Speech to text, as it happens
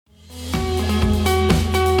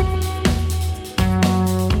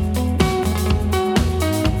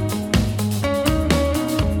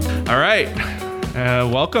right.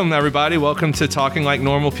 Welcome, everybody. Welcome to Talking Like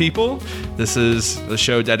Normal People. This is the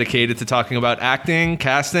show dedicated to talking about acting,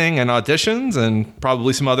 casting, and auditions, and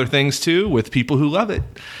probably some other things too, with people who love it.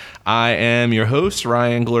 I am your host,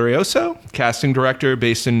 Ryan Glorioso, casting director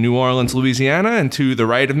based in New Orleans, Louisiana, and to the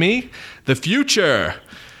right of me, the future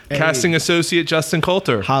casting associate, Justin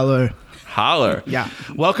Coulter. Holler. Yeah.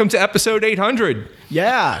 Welcome to episode 800.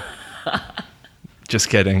 Yeah. Just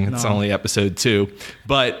kidding. It's only episode 2.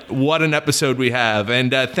 But what an episode we have. And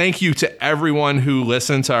thank you to everyone who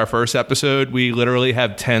listened to our first episode. We literally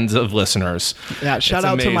have tens of listeners. Yeah. Shout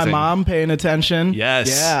out to my mom paying attention. Yes.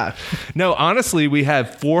 Yeah. No, honestly, we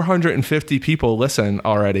have 450 people listen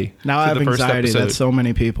already. Now I have anxiety. That's so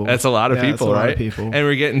many people. That's a lot of people, right? And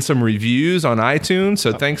we're getting some reviews on iTunes.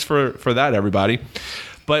 So thanks for that, everybody.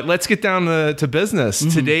 But let's get down to business.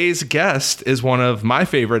 Mm-hmm. Today's guest is one of my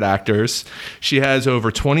favorite actors. She has over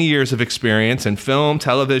 20 years of experience in film,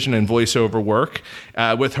 television, and voiceover work,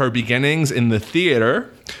 with her beginnings in the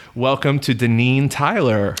theater. Welcome to Deneen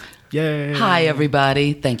Tyler. Yay. Hi,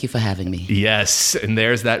 everybody. Thank you for having me. Yes, and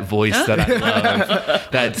there's that voice that I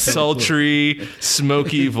love. That sultry,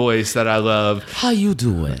 smoky voice that I love. How you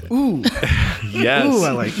doing? Ooh. Yes. Ooh,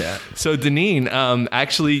 I like that. So, Deneen,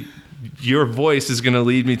 actually, your voice is going to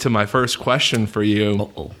lead me to my first question for you.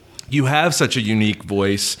 Uh-oh. You have such a unique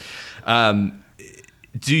voice. Do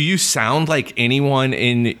you sound like anyone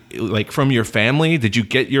from your family? Did you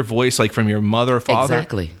get your voice from your mother or father?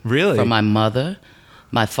 Exactly. Really? From my mother.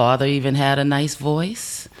 My father even had a nice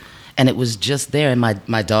voice. And it was just there. And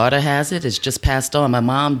my daughter has it. It's just passed on. My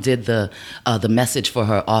mom did the message for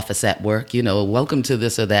her office at work. You know, welcome to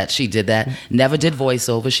this or that. She did that. Never did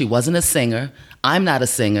voiceover. She wasn't a singer. I'm not a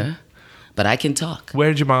singer. But I can talk. Where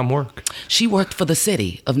did your mom work? She worked for the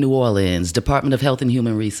city of New Orleans, Department of Health and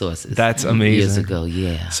Human Resources. That's amazing. Years ago,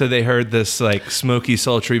 yeah. So they heard this smoky,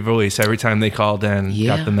 sultry voice every time they called in,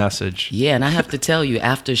 got the message. Yeah, and I have to tell you,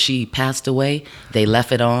 after she passed away, they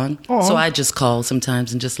left it on. Aww. So I just call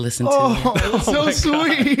sometimes and just listen to it. Oh, that's so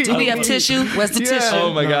sweet. Do we have tissue? Where's the tissue?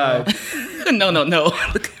 Oh, my God. No.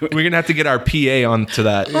 We're going to have to get our PA onto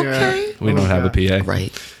that. Okay. We don't have a PA.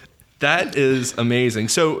 Right. That is amazing.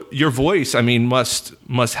 So your voice,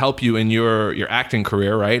 must help you in your acting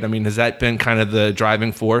career, right? Has that been kind of the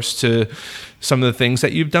driving force to some of the things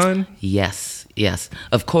that you've done? Yes.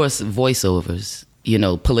 Of course, voiceovers. You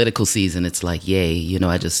know, political season, it's like, yay,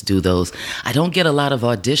 I just do those. I don't get a lot of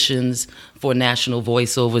auditions for national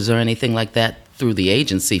voiceovers or anything like that through the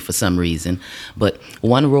agency for some reason. But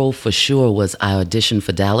one role for sure was I auditioned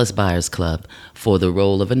for Dallas Buyers Club for the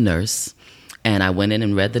role of a nurse. And I went in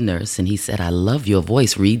and read the nurse, and he said, I love your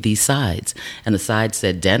voice, read these sides. And the side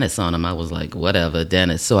said Dennis on them. I was like, whatever,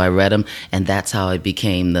 Dennis. So I read them, and that's how I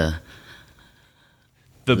became the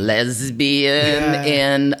lesbian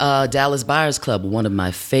in Dallas Buyers Club, one of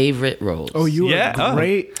my favorite roles. Oh, you were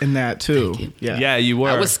great in that, too. Thank you. Yeah, you were.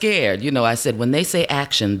 I was scared. I said, when they say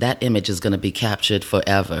action, that image is going to be captured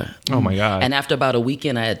forever. Oh, my God. And after about a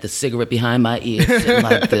weekend, I had the cigarette behind my ear, sitting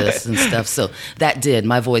like this and stuff. So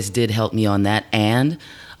my voice did help me on that. And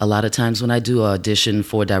a lot of times when I do audition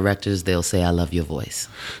for directors, they'll say, I love your voice.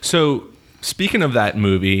 So speaking of that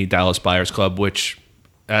movie, Dallas Buyers Club, which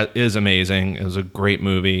is amazing. It was a great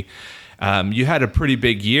movie. You had a pretty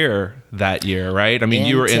big year that year, right?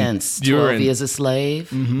 You were in 12 Years a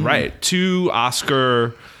Slave. Mm-hmm. Right. 2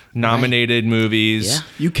 Oscar-nominated movies. Yeah.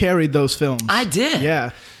 You carried those films. I did.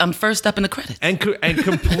 Yeah. I'm first up in the credits. And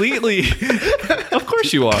completely... Of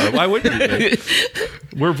course you are. Why wouldn't you be?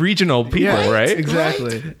 We're regional people, right?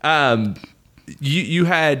 Exactly. You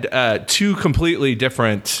had 2 completely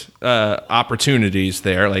different opportunities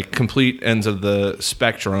there, complete ends of the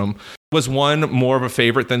spectrum. Was one more of a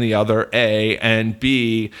favorite than the other, A? And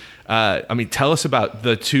B, tell us about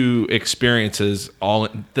the 2 experiences, all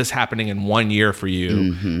this happening in 1 year for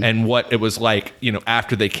you, mm-hmm. and what it was like,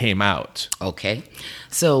 after they came out. Okay.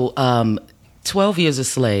 So 12 Years a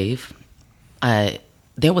Slave,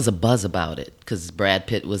 there was a buzz about it because Brad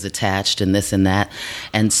Pitt was attached and this and that.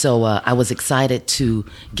 And so I was excited to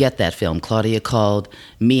get that film. Claudia called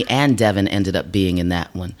me, and Devin ended up being in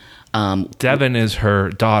that one. Devin is her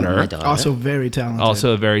daughter. My daughter. Also very talented.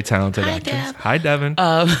 Also a very talented actress. Dev. Hi, Devin.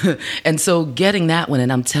 And so getting that one,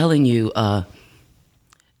 and I'm telling you,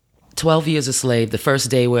 12 Years a Slave, the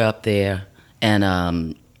first day we're up there,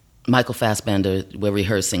 and Michael Fassbender, we're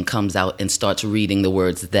rehearsing, comes out and starts reading the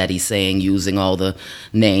words that he's saying, using all the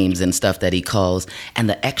names and stuff that he calls. And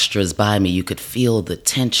the extras by me, you could feel the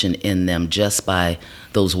tension in them just by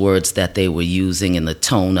those words that they were using and the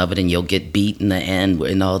tone of it, and you'll get beat in the end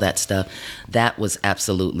and all that stuff. That was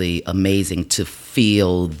absolutely amazing to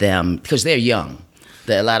feel them, because they're young.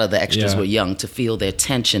 A lot of the extras Yeah. were young, to feel their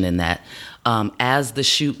tension in that. As the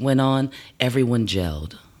shoot went on, everyone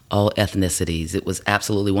gelled, all ethnicities. It was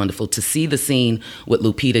absolutely wonderful to see the scene with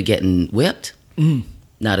Lupita getting whipped.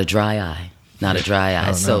 Not a dry eye. Not a dry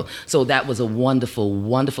eye. So that was a wonderful,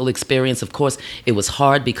 wonderful experience. Of course, it was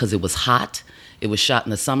hard because it was hot. It was shot in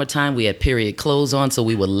the summertime. We had period clothes on, so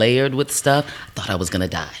we were layered with stuff. I thought I was going to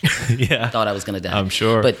die. Yeah. Thought I was going to die. I'm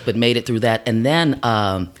sure. But made it through that. And then,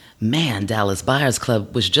 Dallas Buyers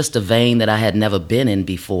Club was just a vein that I had never been in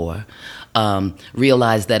before.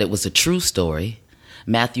 Realized that it was a true story.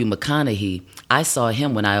 Matthew McConaughey, I saw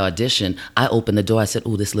him when I auditioned. I opened the door. I said,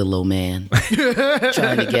 "Ooh, this little old man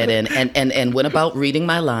trying to get in," and went about reading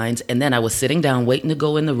my lines. And then I was sitting down waiting to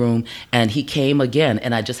go in the room, and he came again,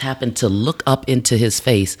 and I just happened to look up into his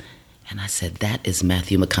face, and I said, "That is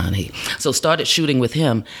Matthew McConaughey." So started shooting with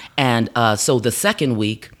him, and so the second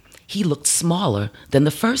week, he looked smaller than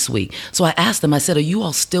the first week. So I asked them, I said, "Are you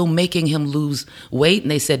all still making him lose weight?" And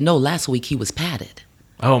they said, "No, last week he was padded."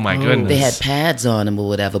 Oh my goodness. They had pads on him or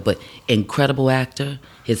whatever, but incredible actor.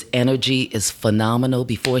 His energy is phenomenal.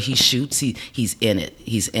 Before he shoots, he's in it.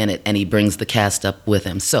 He's in it, and he brings the cast up with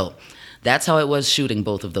him. So that's how it was shooting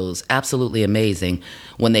both of those. Absolutely amazing.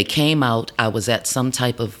 When they came out, I was at some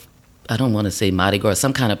type of, I don't want to say Mardi Gras,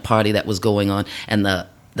 some kind of party that was going on, and the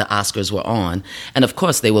Oscars were on. And of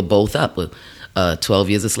course, they were both up. 12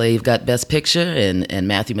 Years a Slave got Best Picture, and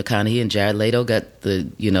Matthew McConaughey and Jared Leto got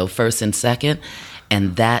the, first and second.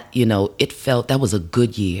 And that, it felt, that was a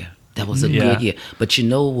good year. That was a good year. But you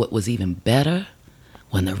know what was even better?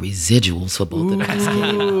 When the residuals for both of those came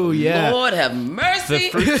out. Ooh, yeah. Lord have mercy.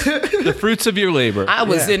 The fruits of your labor. I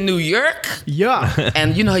was in New York. Yeah.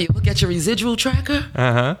 And you look at your residual tracker.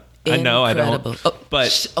 Uh-huh. I know, I don't. Incredible. Oh,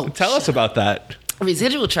 But tell us about that.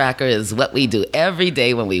 Residual tracker is what we do every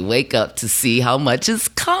day when we wake up to see how much is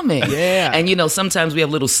coming. Yeah. And sometimes we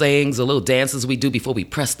have little sayings or little dances we do before we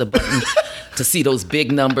press the button to see those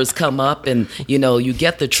big numbers come up. And, you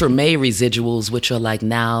get the Treme residuals, which are like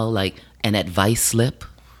an advice slip,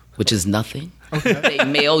 which is nothing. Okay. They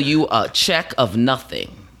mail you a check of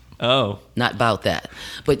nothing. Oh. Not about that.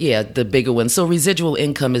 But yeah, the bigger one. So residual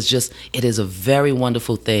income is it is a very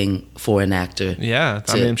wonderful thing for an actor. Yeah.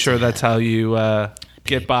 I'm sure that's how you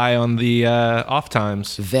get by on the off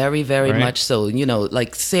times. Very, very right? much so.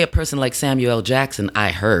 Say a person like Samuel L. Jackson,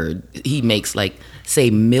 I heard, he makes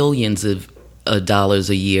say millions of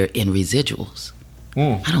dollars a year in residuals.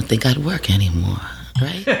 I don't think I'd work anymore.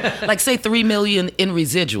 Right? Say $3 million in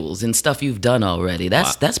residuals and stuff you've done already.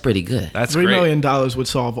 That's pretty good. That's $3 great. million would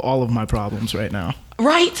solve all of my problems right now.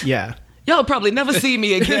 Right? Yeah. Y'all probably never see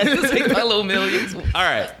me again. Just take my little millions. All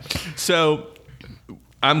right. So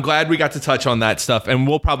I'm glad we got to touch on that stuff, and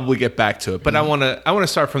we'll probably get back to it. But I want to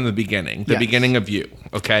start from the beginning, the beginning of you.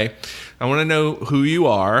 Okay. I want to know who you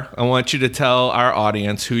are. I want you to tell our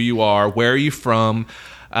audience who you are. Where are you from?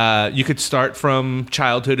 You could start from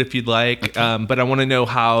childhood if you'd like, okay. But I want to know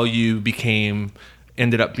how you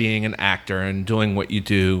ended up being an actor and doing what you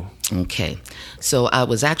do. Okay. So I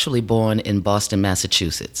was actually born in Boston,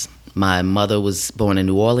 Massachusetts. My mother was born in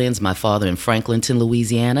New Orleans, my father in Franklinton,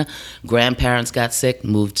 Louisiana. Grandparents got sick,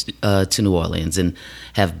 moved to New Orleans and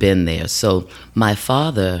have been there. So my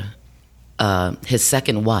father, his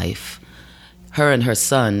second wife, her and her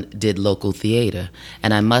son did local theater.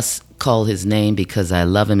 And I must call his name because I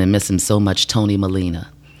love him and miss him so much, Tony Molina.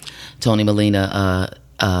 Tony Molina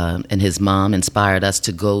and his mom inspired us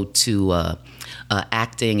to go to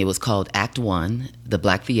acting. It was called Act One, the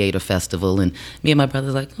Black Theater Festival. And me and my brother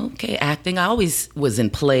were like, okay, acting. I always was in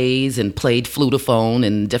plays and played flutophone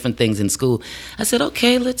and different things in school. I said,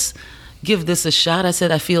 okay, let's give this a shot. I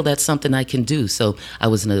said, I feel that's something I can do. So I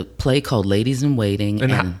was in a play called Ladies in Waiting.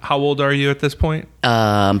 And how old are you at this point?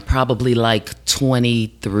 Probably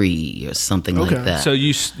 23 or something like that. So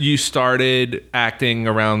you started acting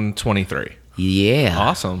around 23. Yeah.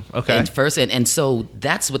 Awesome. Okay. And so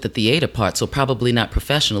that's with the theater part. So probably not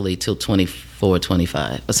professionally till 24,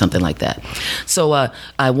 25 or something like that. So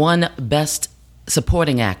I won Best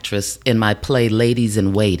Supporting Actress in my play Ladies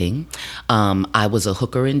in Waiting. I was a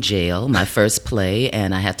hooker in jail, my first play,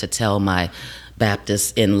 and I had to tell my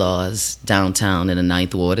Baptist in-laws downtown in the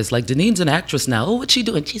 9th Ward. It's like, Denine's an actress now. Oh, what's she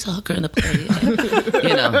doing? She's a hooker in the play.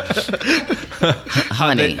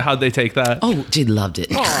 Honey. How'd they take that? Oh, she loved it.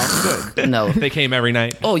 Oh, good. No. They came every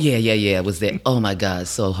night? Oh, yeah. It was there. Oh, my God,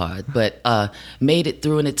 so hard. But made it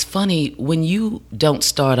through. And it's funny, when you don't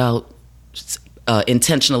start out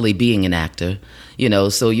intentionally being an actor,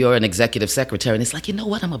 so you're an executive secretary, and it's like, I'm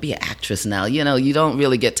going to be an actress now. You don't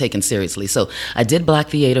really get taken seriously. So I did Black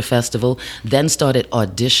Theater Festival, then started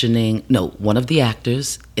auditioning. No, one of the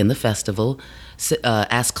actors in the festival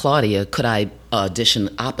asked Claudia, could I audition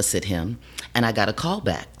opposite him? And I got a call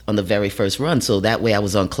back on the very first run. So that way I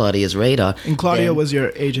was on Claudia's radar. And Claudia Then was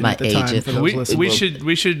your agent my at the time. agent. For those We listening.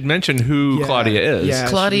 we should mention who Yeah. Claudia is. Yeah.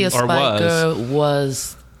 Claudia Or Spiker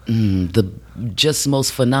was the just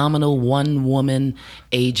most phenomenal one-woman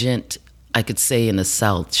agent I could say in the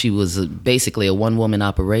South. She was basically a one-woman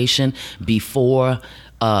operation before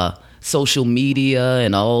social media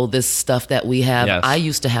and all this stuff that we have. Yes. I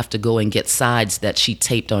used to have to go and get sides that she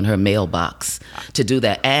taped on her mailbox to do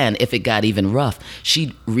that. And if it got even rough,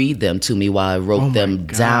 she'd read them to me while I wrote Oh my them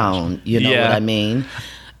gosh. down. You know Yeah. what I mean?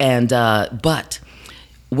 And but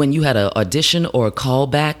when you had an audition or a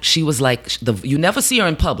callback, she was like you never see her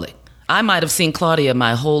in public. I might have seen Claudia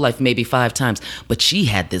my whole life, maybe 5 times, but she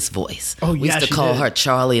had this voice. Oh, we yeah, used to she call did. her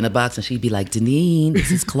Charlie in the box, and she'd be like, Deneen,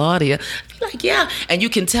 this is Claudia. I'd be like, yeah. And you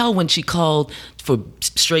can tell when she called for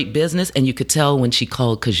straight business, and you could tell when she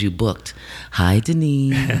called because you booked. Hi,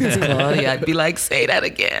 Deneen, it's Claudia. I'd be like, say that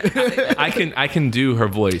again. I can do her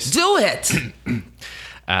voice. Do it.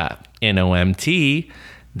 NOMT.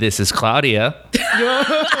 This is Claudia.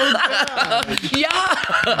 Yeah.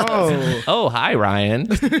 Oh, Oh, hi, Ryan.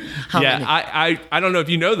 Yeah, many? I don't know if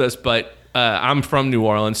you know this, but I'm from New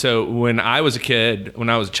Orleans. So when I was a kid, when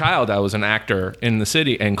I was a child, I was an actor in the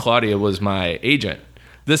city, and Claudia was my agent.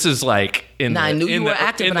 This is like in Now, the, I knew in you were the,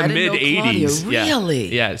 active, in but the I didn't mid know Claudia. 80s. Yeah.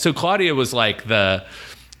 Really? Yeah. So Claudia was like the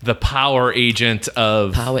power agent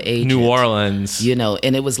of Power agent. New Orleans. You know,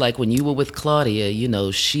 and it was like when you were with Claudia, you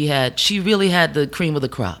know, she really had the cream of the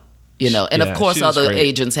crop, you know. And Yeah, of course, she was other great.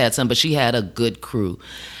 agents had some, but she had a good crew.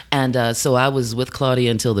 And so I was with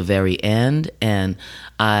Claudia until the very end, and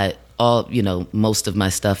most of my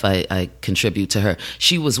stuff I contribute to her.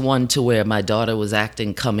 She was one to where my daughter was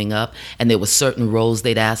acting coming up, and there were certain roles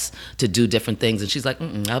they'd ask to do different things, and she's like,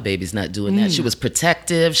 our baby's not doing that. She was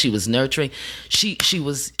protective, she was nurturing, she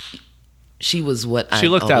was what She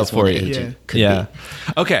looked out always for wanted you. an agent Yeah. could Yeah.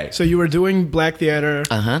 be. Okay. so you were doing black theater.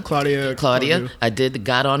 Uh-huh. Claudia. called you. I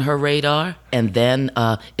got on her radar, and then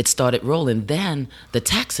it started rolling. Then the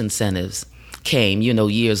tax incentives came,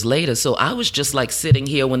 years later. So I was just like sitting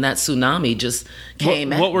here when that tsunami just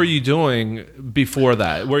came. What were you doing before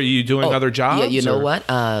that? Were you doing other jobs? Yeah, you know or- what?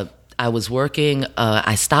 I was working.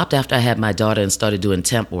 I stopped after I had my daughter and started doing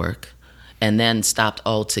temp work, and then stopped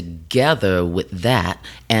altogether with that.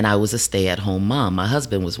 And I was a stay-at-home mom. My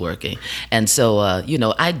husband was working. And so,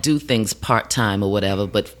 I do things part-time or whatever.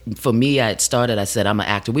 But for me, I said, I'm an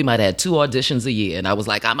actor. We might have had 2 auditions a year. And I was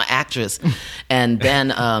like, I'm an actress. And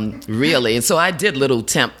then, really. And so I did little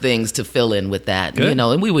temp things to fill in with that. Good.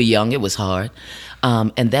 And we were young. It was hard.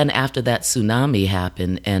 And then after that tsunami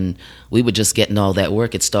happened, and we were just getting all that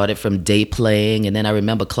work, it started from day playing. And then I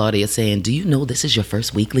remember Claudia saying, do you know this is your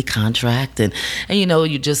first weekly contract? And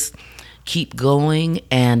you just keep going.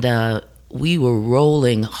 And we were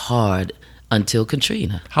rolling hard until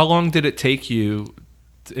Katrina. How long did it take you,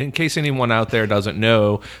 in case anyone out there doesn't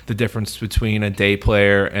know the difference between a day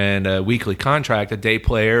player and a weekly contract? A day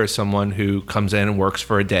player is someone who comes in and works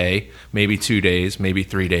for a day, maybe 2 days, maybe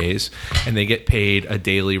 3 days, and they get paid a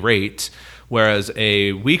daily rate. Whereas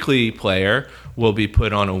a weekly player will be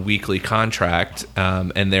put on a weekly contract,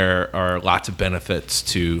 and there are lots of benefits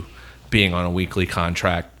to being on a weekly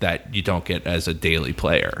contract that you don't get as a daily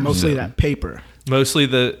player. Mostly that paper. Mostly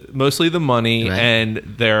the money, Right. and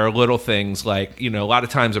there are little things like, a lot of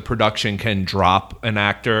times a production can drop an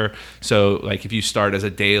actor. So like if you start as a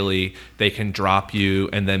daily, they can drop you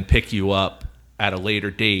and then pick you up at a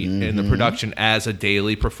later date in the production as a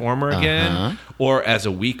daily performer again, or as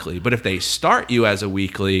a weekly. But if they start you as a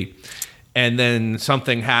weekly and then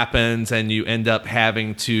something happens and you end up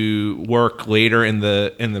having to work later in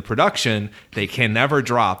the production, they can never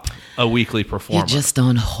drop a weekly performer. You're just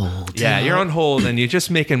on hold. Yeah, you're on hold and you're just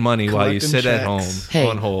making money while you Collecting sit at checks. home Hey,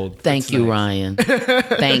 on hold. Thank That's you, nice. Ryan.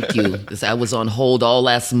 Thank you. 'Cause I was on hold all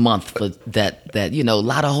last month for that a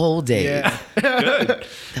lot of hold days. Yeah. That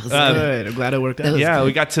was Good. I'm glad it worked out. Yeah,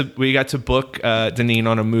 we got to book Deneen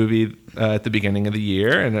on a movie at the beginning of the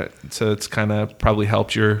year, and so it's kind of probably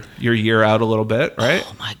helped your year out a little bit, right?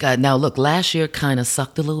 Oh my God. Now look, last year kind of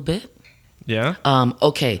sucked a little bit. Yeah.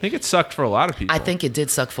 Okay. I think it sucked for a lot of people. I think it did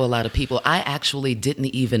suck for a lot of people. I actually didn't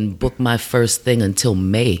even book my first thing until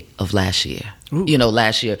May of last year. Ooh.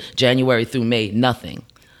 Last year, January through May, nothing.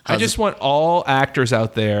 I just want all actors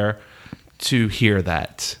out there to hear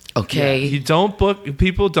that. Okay.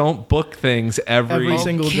 People don't book things every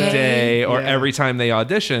single Okay. day or Yeah. every time they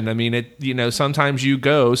audition. I mean, sometimes you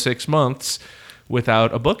go 6 months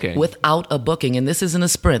without a booking. Without a booking, and this isn't a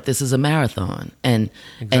sprint, this is a marathon, and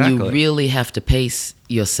you Exactly. really have to pace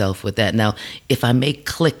yourself with that. Now, if I may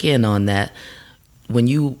click in on that, when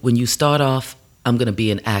you start off, I'm going to be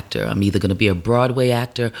an actor. I'm either going to be a Broadway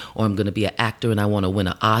actor or I'm going to be an actor and I want to win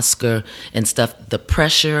an Oscar and stuff. The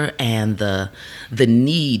pressure and the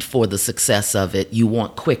need for the success of it, you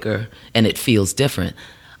want quicker and it feels different.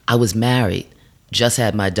 I was married, just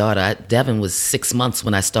had my daughter. Devin was 6 months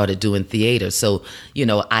when I started doing theater. So,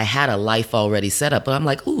 I had a life already set up. But I'm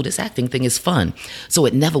like, ooh, this acting thing is fun. So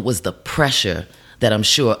it never was the pressure that I'm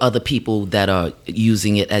sure other people that are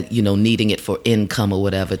using it, needing it for income or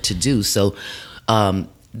whatever to do. So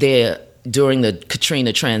during the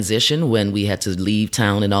Katrina transition, when we had to leave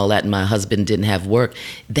town and all that, and my husband didn't have work,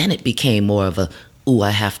 then it became more of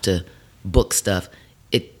I have to book stuff.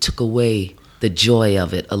 It took away the joy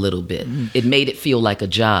of it a little bit. It made it feel like a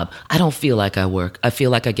job. I don't feel like I work. I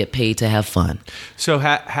feel like I get paid to have fun. So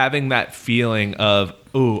having that feeling of,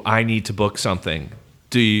 I need to book something,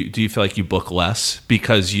 do you feel like you book less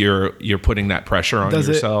because you're putting that pressure on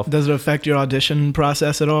yourself? Does it affect your audition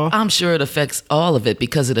process at all? I'm sure it affects all of it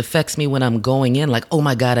because it affects me when I'm going in like, oh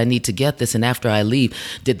my God, I need to get this. And after I leave,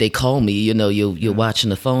 did they call me? You're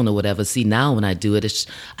watching the phone or whatever. See, now when I do it,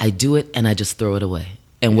 I do it and I just throw it away.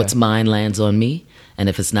 And what's mine lands on me. And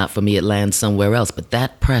if it's not for me, it lands somewhere else. But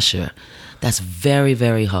that pressure, that's very,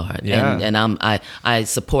 very hard. Yeah. And I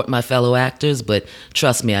support my fellow actors, but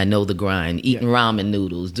trust me, I know the grind. Eating ramen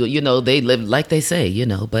noodles, they live like they say,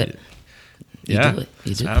 but you do it.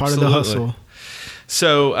 You do it. Part of the hustle.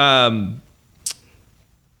 So,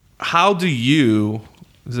 how do you?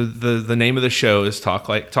 The name of the show is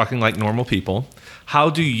Talking Like Normal People. How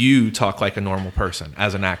do you talk like a normal person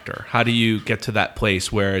as an actor? How do you get to that place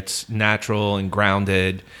where it's natural and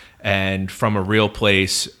grounded and from a real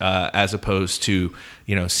place, as opposed to,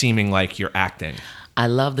 seeming like you're acting? I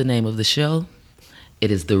love the name of the show.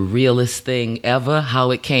 It is the realest thing ever.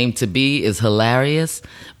 How it came to be is hilarious,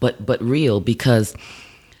 but real, because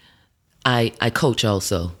I coach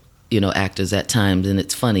also, actors at times, and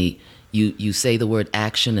it's funny. You say the word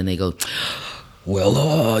action and they go,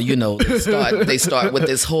 well, they start with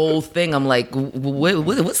this whole thing. I'm like,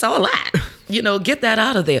 what's all that? Get that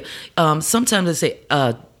out of there. Sometimes they say,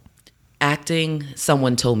 acting,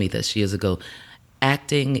 someone told me this years ago,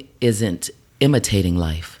 acting isn't imitating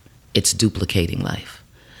life, it's duplicating life.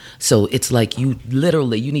 So it's like you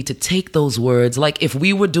need to take those words. Like if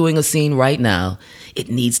we were doing a scene right now, it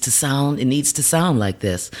needs to sound like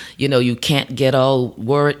this. You can't get all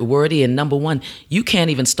wordy. And number one, you can't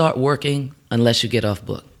even start working unless you get off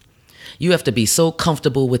book. You have to be so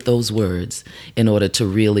comfortable with those words in order to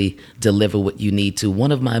really deliver what you need to.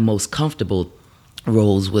 One of my most comfortable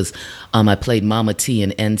roles was I played Mama T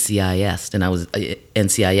in NCIS, and I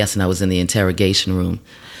was in the interrogation room.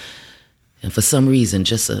 And for some reason,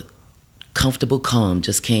 just a comfortable calm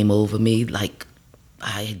just came over me, like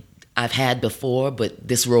I've had before, but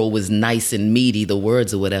this role was nice and meaty, the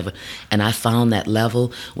words or whatever. And I found that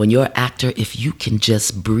level when you're an actor, if you can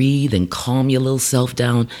just breathe and calm your little self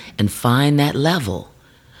down and find that level,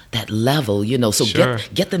 so sure.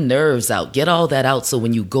 get the nerves out, get all that out, so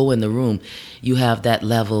when you go in the room, you have that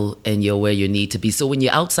level and you're where you need to be. So when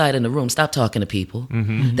you're outside in the room, stop talking to people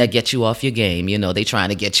that get you off your game. They trying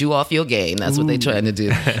to get you off your game. That's what they're trying to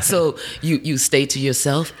do. So you stay to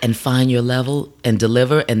yourself and find your level and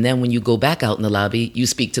deliver. And then when you go back out in the lobby, you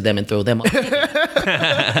speak to them and throw them off.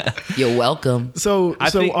 You're welcome. So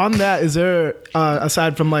on that, is there,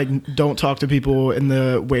 aside from like don't talk to people in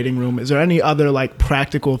the waiting room, is there any other like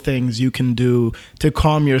practical things you can do to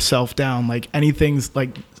calm yourself down? Like anything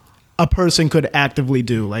like a person could actively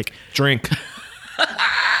do, like drink.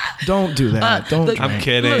 Don't do that. Don't drink. I'm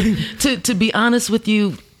kidding. Look, to be honest with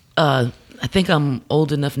you, I think I'm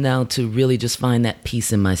old enough now to really just find that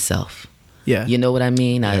peace in myself. Yeah. You know what I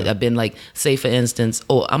mean? Yeah. I've been like, say for instance,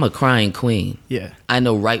 I'm a crying queen. Yeah. I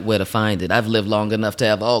know right where to find it. I've lived long enough to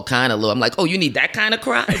have all kind of little, I'm like, you need that kind of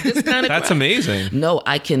cry? This kind of That's cry? amazing. No,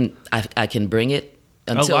 I can bring it.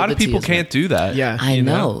 A lot of people can't do that. Yeah. I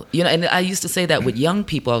know. And I used to say that with young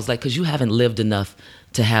people. I was like, because you haven't lived enough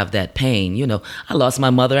to have that pain. I lost my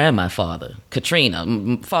mother and my father,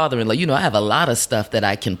 Katrina, father-in-law. I have a lot of stuff that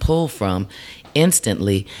I can pull from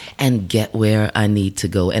instantly and get where I need to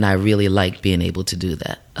go. And I really like being able to do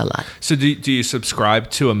that a lot. So do you subscribe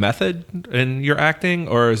to a method in your acting,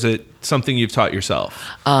 or is it something you've taught yourself?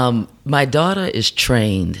 My daughter is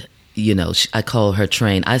trained. I call her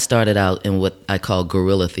trained. I started out in what I call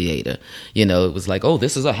guerrilla theater. It was like,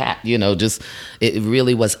 this is a hat. It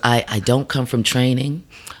really was. I don't come from training.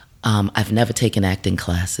 I've never taken acting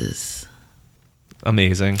classes.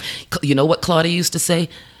 Amazing. You know what Claudia used to say?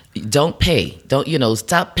 Don't pay.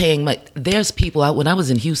 Stop paying. There's people when I was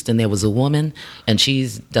in Houston, there was a woman, and she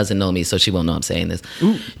doesn't know me, so she won't know I'm saying this.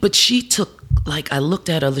 Ooh. But she took like I looked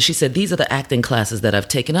at her, she said, these are the acting classes that I've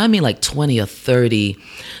taken. I mean, like 20 or 30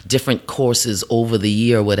 different courses over the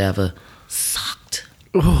year or whatever. Sucked.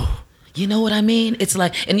 Ooh. You know what I mean? It's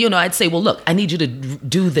like, and I'd say, well, look, I need you to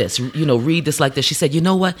do this, read this like this. She said, you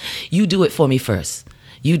know what? You do it for me first.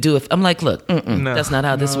 You do it. I'm like, look, that's not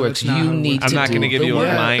how this works. You need to do the work. I'm not going to give you a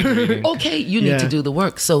mind reading. Okay, you need to do the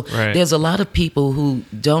work. So there's a lot of people who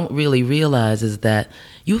don't really realize is that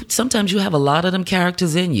sometimes you have a lot of them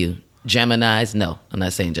characters in you. Geminis, no, I'm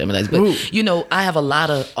not saying Geminis, but I have a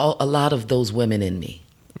lot of those women in me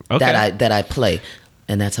that I play.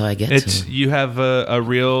 And that's how I get to it. You have a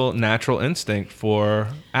real natural instinct for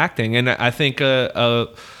acting. And I think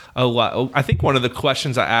I think one of the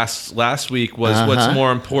questions I asked last week was what's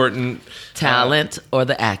more important, talent or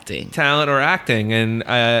the acting? Talent or acting,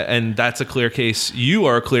 and that's a clear case. You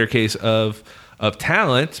are a clear case of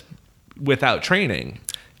talent without training.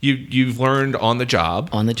 You've learned on the job.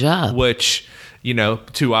 On the job, which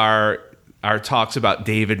to our talks about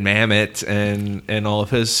David Mamet and all of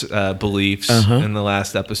his beliefs in the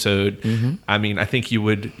last episode. Mm-hmm. I mean, I think you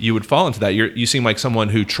would fall into that. You seem like someone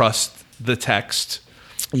who trusts the text.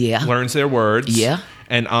 Yeah. Learns their words. Yeah.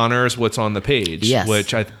 And honors what's on the page. Yes.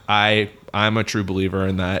 Which I'm a true believer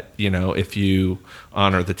in that, if you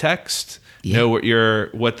honor the text, know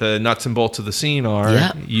what the nuts and bolts of the scene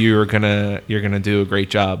are, you're gonna do a great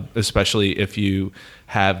job, especially if you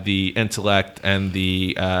have the intellect and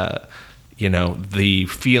the the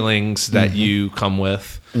feelings that you come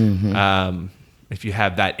with. Mm-hmm. If you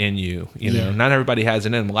have that in you, not everybody has it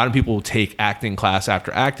in them. A lot of people will take acting class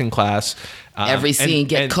after acting class. Every scene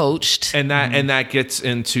get coached. And that gets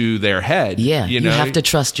into their head. Yeah, you have to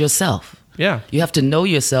trust yourself. Yeah. You have to know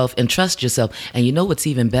yourself and trust yourself. And what's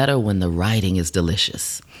even better? When the writing is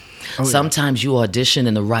delicious. Sometimes you audition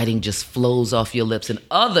and the writing just flows off your lips. And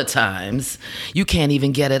other times you can't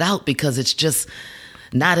even get it out because it's just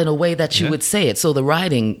not in a way that you would say it. So the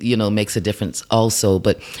writing, makes a difference also.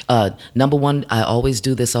 But number one, I always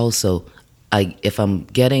do this also. If I'm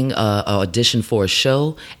getting an audition for a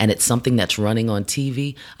show and it's something that's running on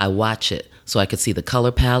TV, I watch it so I could see the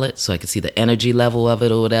color palette, so I could see the energy level of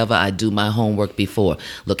it or whatever. I do my homework before.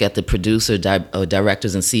 Look at the producer or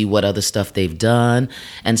directors and see what other stuff they've done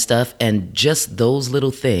and stuff. And just those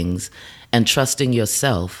little things and trusting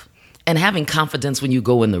yourself and having confidence when you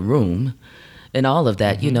go in the room. And all of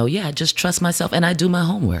that, I just trust myself and I do my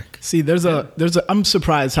homework. See, I'm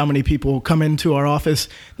surprised how many people come into our office,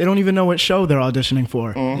 they don't even know what show they're auditioning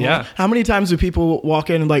for. Mm-hmm. Yeah. How many times do people walk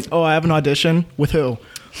in and like, oh, I have an audition with who?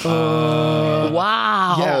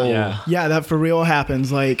 Wow. Yeah, that for real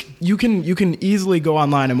happens. Like you can easily go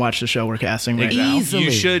online and watch the show we're casting right now.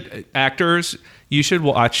 You should, actors, you should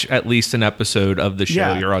watch at least an episode of the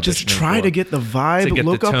show you're auditioning just try to get the vibe.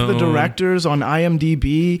 Look up the directors on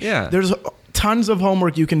IMDb. Yeah. There's tons of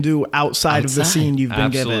homework you can do outside of the scene you've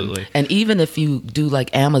been given. And even if you do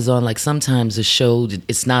like Amazon, like sometimes a show,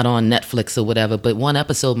 it's not on Netflix or whatever, but one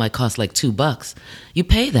episode might cost like $2. You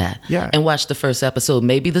pay that and watch the first episode,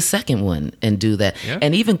 maybe the second one, and do that. Yeah.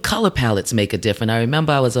 And even color palettes make a difference. I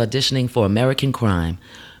remember I was auditioning for American Crime.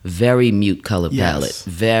 Very mute color palette,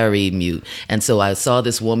 very mute. And so I saw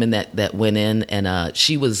this woman that went in, and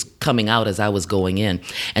she was coming out as I was going in,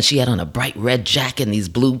 and she had on a bright red jacket and these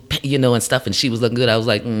blue, and stuff, and she was looking good. I was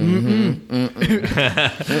like,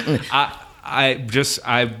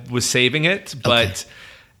 I was saving it, but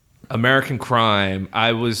American Crime,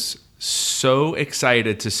 I was so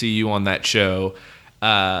excited to see you on that show.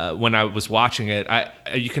 When I was watching it,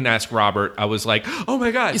 you can ask Robert. I was like, "Oh my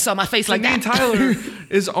God!" You saw my face like that. Tyler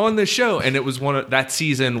is on the show, and it was that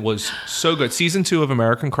season was so good. Season 2 of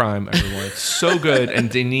American Crime, everyone, it's so good, and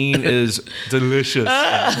Deneen is delicious,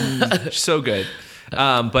 so good.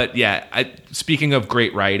 But yeah, speaking of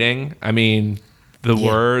great writing, I mean, the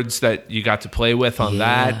words that you got to play with on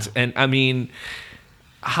that, and I mean.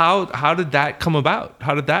 How did that come about?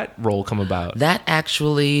 How did that role come about? That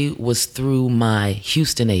actually was through my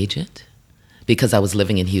Houston agent because I was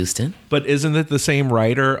living in Houston. But isn't it the same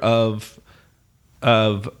writer of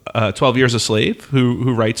 12 Years a Slave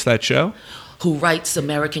who writes that show? Who writes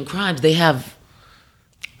American Crimes? They have.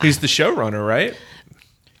 He's the showrunner, right?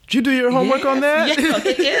 Did you do your homework on that? Yeah,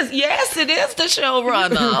 it is. Yes, it is the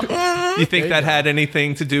showrunner. You think that had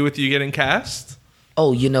anything to do with you getting cast?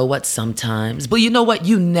 Oh, you know what? Sometimes. But you know what?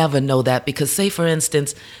 You never know that because, say, for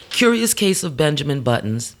instance, Curious Case of Benjamin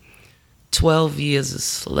Buttons, 12 Years a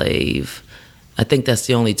Slave. I think that's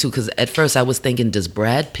the only two because at first I was thinking, does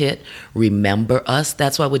Brad Pitt remember us?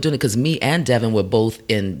 That's why we're doing it because me and Devin were both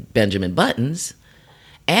in Benjamin Buttons.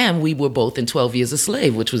 And we were both in 12 Years a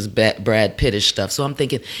Slave, which was Brad Pittish stuff. So I'm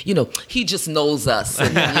thinking, he just knows us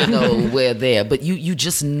and, we're there. But you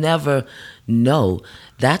just never know.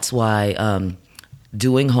 That's why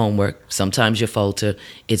doing homework, sometimes you falter,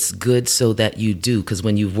 it's good so that you do. Because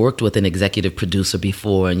when you've worked with an executive producer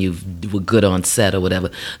before and you were good on set or whatever,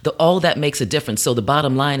 all that makes a difference. So the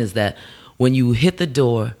bottom line is that when you hit the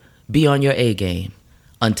door, be on your A game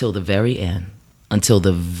until the very end. Until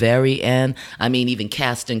the very end. I mean, even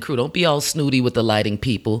cast and crew. Don't be all snooty with the lighting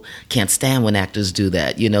people. Can't stand when actors do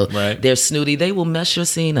that. Right. They're snooty. They will mess your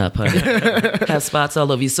scene up, honey. Have spots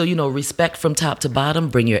all over you. So, respect from top to bottom.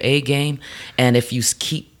 Bring your A game. And if you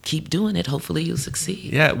keep doing it, hopefully you'll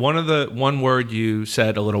succeed. Yeah. One word you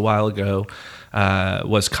said a little while ago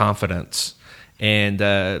was confidence. And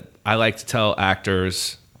I like to tell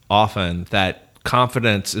actors often that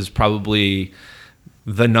confidence is probably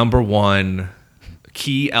the number one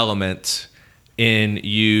key element in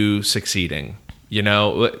you succeeding.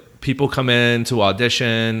 People come in to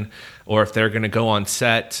audition, or if they're going to go on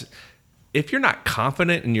set, if you're not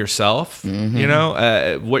confident in yourself,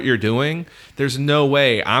 what you're doing, there's no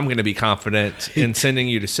way I'm going to be confident in sending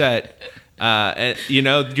you to set. And,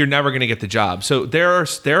 you're never going to get the job. So there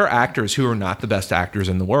are actors who are not the best actors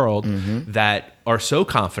in the world that are so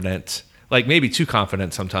confident, like maybe too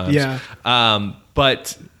confident sometimes. Yeah.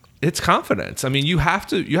 But it's confidence. I mean, you have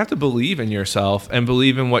to believe in yourself and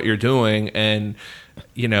believe in what you're doing, and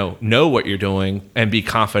know what you're doing and be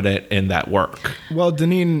confident in that work. Well,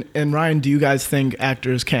 Deneen and Ryan, do you guys think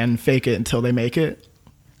actors can fake it until they make it?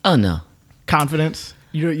 Oh no, confidence.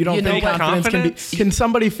 You don't think confidence can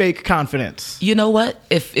somebody fake confidence? You know what?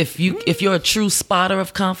 If you're a true spotter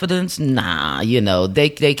of confidence, nah,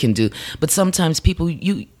 they can do. But sometimes people,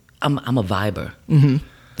 I'm a viber. Mm-hmm.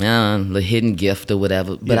 The hidden gift or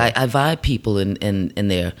whatever, but yeah. I vibe people in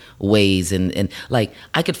their ways, and like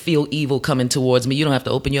I could feel evil coming towards me. You don't have to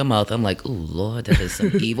open your mouth. I'm like, oh Lord, that is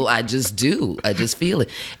some evil. I just feel it.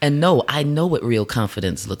 And no, I know what real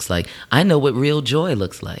confidence looks like. I know what real joy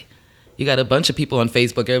looks like. You got a bunch of people on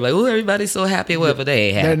Facebook. Everybody, everybody's so happy. Whatever, they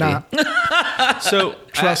ain't happy. They're not. So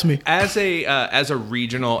trust me. As a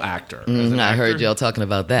regional actor, I heard y'all talking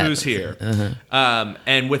about that. Who's here?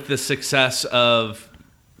 And with the success of,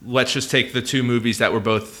 let's just take the two movies that were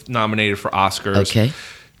both nominated for Oscars. Okay.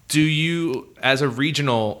 Do you, as a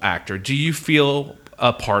regional actor, do you feel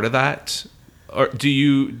a part of that, or do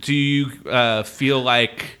you feel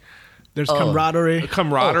like there's camaraderie?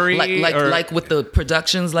 Like with the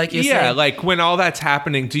productions, like you're saying? Yeah, like when all that's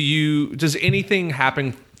happening, does anything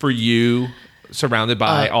happen for you surrounded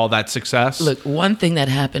by all that success? Look, one thing that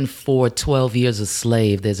happened for 12 Years a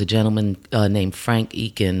Slave, there's a gentleman named Frank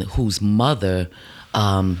Eakin whose mother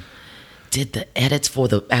did the edits for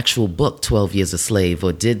the actual book 12 Years a Slave,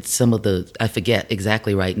 or did some of the, I forget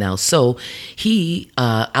exactly right now. So he,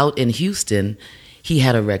 out in Houston, he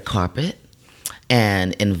had a red carpet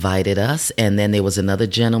and invited us. And then there was another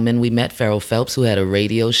gentleman we met, Farrell Phelps, who had a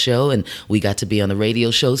radio show, and we got to be on the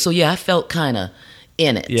radio show. So yeah, I felt kind of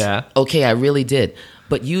in it. Yeah. Okay, I really did.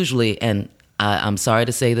 But usually, and I'm sorry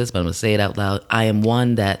to say this, but I'm going to say it out loud, I am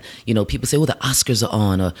one that, people say, well, the Oscars are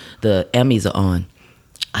on or the Emmys are on.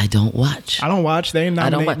 I don't watch. I don't watch. They ain't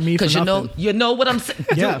nominate me for nothing. Because you know what I'm saying.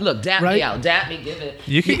 Yeah. Dude, look, dap me out. Dap me, give it.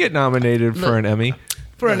 You can get nominated for an Emmy.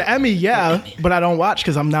 For an Emmy, yeah, but I don't watch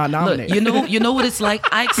because I'm not nominated. Look, you know what it's like?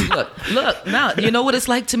 Look, now, you know what it's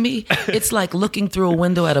like to me? It's like looking through a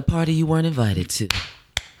window at a party you weren't invited to.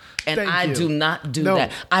 And I do not do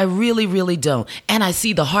that. I really, really don't. And I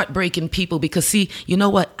see the heartbreaking people because, see, you know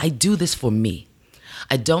what? I do this for me.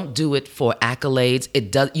 I don't do it for accolades.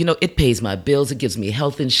 It does, it pays my bills. It gives me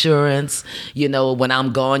health insurance. When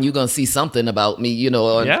I'm gone, you're gonna see something about me, on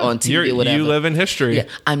TV or whatever. You live in history. Yeah,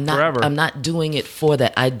 I'm not. Forever. I'm not doing it for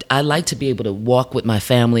that. I like to be able to walk with my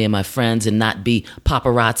family and my friends and not be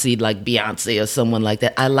paparazzi like Beyonce or someone like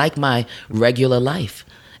that. I like my regular life,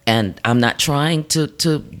 and I'm not trying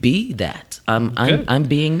to be that. I'm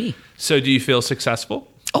being me. So, do you feel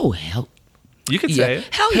successful? Oh hell. You can say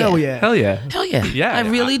it. Hell yeah. Hell yeah. Hell yeah. Hell yeah. Yeah. I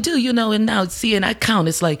really do, and now, see, and I count.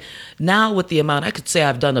 It's like, now with the amount, I could say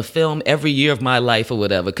I've done a film every year of my life or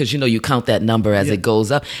whatever, because, you count that number as it goes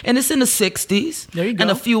up. And it's in the 60s. There you go.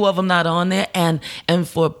 And a few of them not on there. And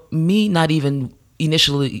for me not even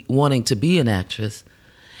initially wanting to be an actress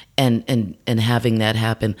and having that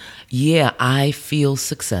happen, yeah, I feel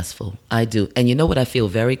successful. I do. And you know what I feel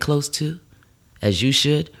very close to? As you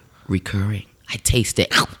should? Recurring. I taste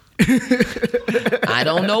it. I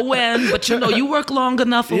don't know when, but you work long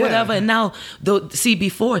enough or whatever. And now,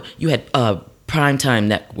 before you had primetime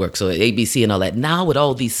networks or ABC and all that. Now with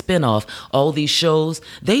all these spinoff, all these shows,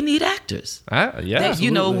 they need actors. Yeah, You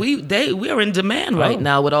know, we are in demand right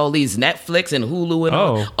now with all these Netflix and Hulu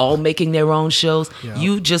and all making their own shows. Yeah.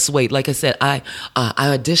 You just wait. Like I said, I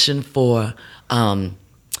auditioned for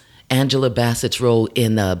Angela Bassett's role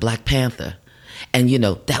in Black Panther. And, you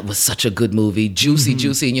know, that was such a good movie, juicy.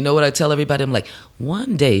 And you know what I tell everybody? I'm like,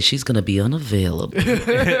 one day she's going to be unavailable.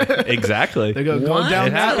 Exactly. They're going down It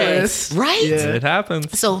that happens. list. Right? Yeah. It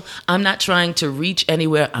happens. So I'm not trying to reach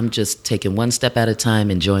anywhere. I'm just taking one step at a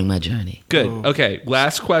time, enjoying my journey. Good. Okay.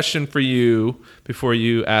 Last question for you before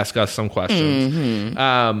you ask us some questions.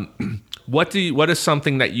 What is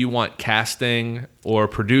something that you want casting or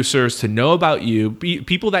producers to know about you?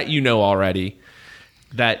 People that you know already,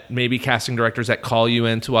 that maybe casting directors that call you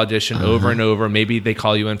in to audition over and over. Maybe they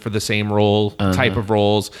call you in for the same role, type of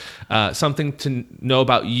roles. Something to know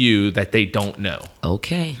about you that they don't know.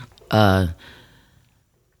 Okay.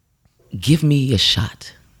 Give me a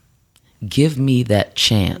shot. Give me that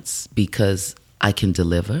chance because I can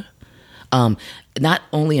deliver. Not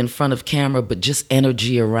only in front of camera, but just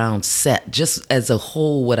energy around set. Just as a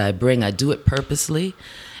whole, what I bring, I do it purposely.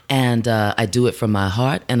 And I do it from my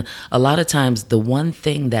heart. And a lot of times, the one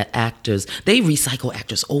thing that actors, they recycle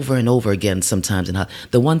actors over and over again sometimes. And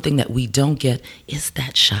the one thing that we don't get is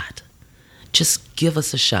that shot. Just give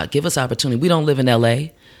us a shot. Give us opportunity. We don't live in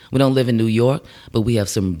L.A. We don't live in New York, but we have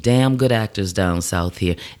some damn good actors down south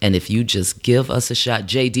here. And if you just give us a shot,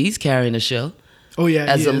 JD's carrying the show. Oh, yeah.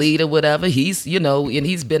 As a lead or whatever, he's, you know, and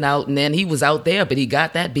he's been out and then he was out there, but he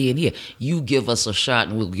got that being here. You give us a shot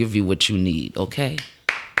and we'll give you what you need, okay?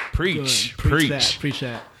 Preach. Preach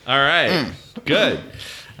that. All right. Good.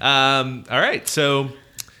 All right. So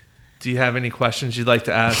do you have any questions you'd like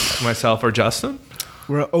to ask myself or Justin?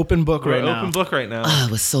 We're an open book We're right an now. open book right now. Oh,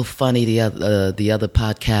 it was so funny the other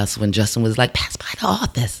podcast when Justin was like, pass by the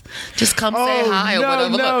office. Just come say hi or whatever.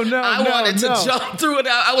 Look, I wanted to jump through it.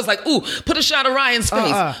 I was like, ooh, put a shot of Ryan's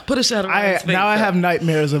face. Put a shot of Ryan's face. Now I have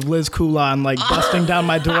nightmares of Liz Coulon like busting down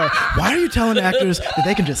my door. Why are you telling actors that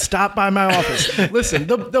they can just stop by my office? Listen,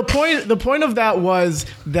 the point of that was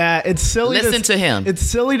that it's silly. Listen to him. It's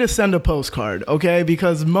silly to send a postcard, okay?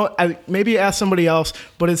 Because maybe ask somebody else,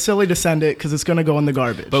 but it's silly to send it because it's going to go in the garbage.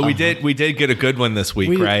 But we did get a good one this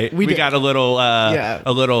week, right? We did. got a little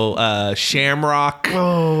Shamrock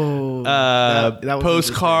that was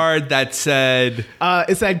postcard that said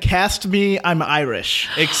it said "Cast me, I'm Irish."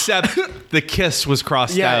 except the kiss was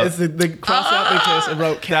crossed Yeah, out. it's the cross out the kiss and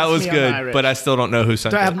wrote "Cast That was me, I'm good, Irish." but I still don't know who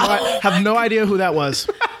sent So I it. have no idea who that was.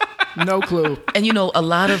 No clue. And you know, a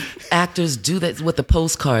lot of actors do that with the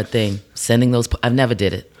postcard thing. Sending those, I've never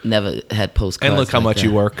did it. Never had postcards. And look how like much that.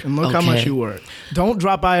 you work. And look how much you work. Don't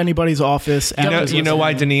drop by anybody's office. You know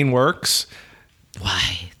why Deneen works?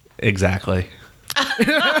 Why? Exactly.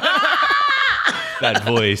 That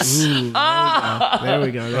voice. There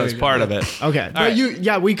we go. That's part of it. Okay. All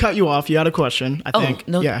right. We cut you off. You had a question, I think.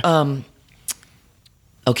 Oh, no. Yeah.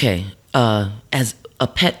 Okay. As a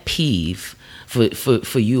pet peeve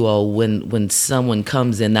for you all when someone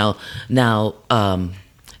comes in now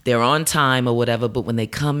they're on time or whatever, but when they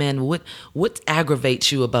come in, what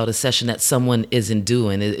aggravates you about a session that someone isn't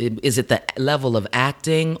doing? Is it the level of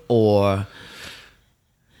acting or,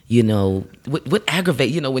 you know, what aggravate,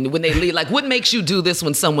 you know, when they leave? Like, what makes you do this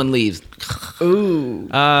when someone leaves? Ooh.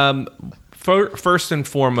 First and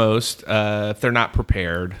foremost, if they're not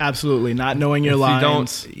prepared. Absolutely. Not knowing your If you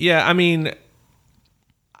lines. don't, yeah, I mean,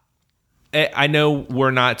 I know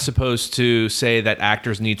we're not supposed to say that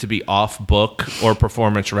actors need to be off book or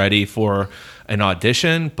performance ready for an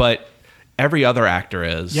audition, but every other actor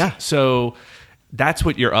is. Yeah. So that's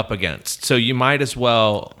what you're up against. So you might as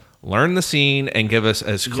well learn the scene and give us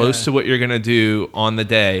as close to what you're going to do on the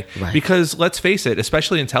day. Right. Because let's face it,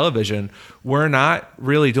 especially in television, we're not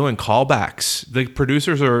really doing callbacks. The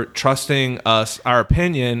producers are trusting us, our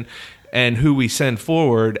opinion, and who we send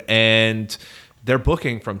forward, and they're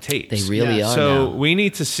booking from tapes. They really are. So now. we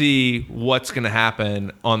need to see what's going to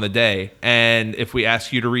happen on the day. And if we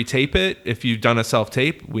ask you to retape it, if you've done a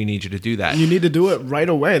self-tape, we need you to do that. You need to do it right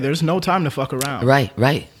away. There's no time to fuck around.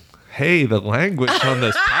 Right. Hey, the language on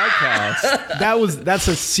this podcast. That's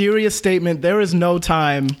a serious statement. There is no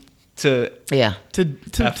time to Yeah. to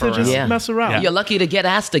F around. just Yeah. mess around. Yeah. You're lucky to get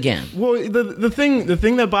asked again. Well, the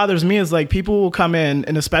thing that bothers me is like people will come in,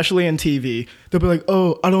 and especially in TV, they'll be like,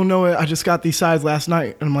 "Oh, I don't know it. I just got these sides last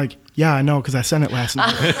night," and I'm like, "Yeah, I know because I sent it last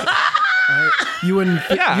night." Right? You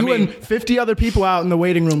and 50 other people out in the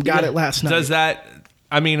waiting room got it last night. Does that?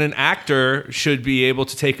 I mean, an actor should be able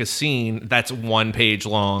to take a scene that's 1 page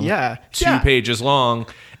long, Yeah. 2 Yeah. pages long,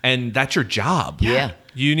 and that's your job. Yeah.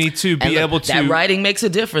 You need to be And look, able to. That writing makes a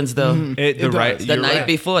difference, though. The does. The you're night right.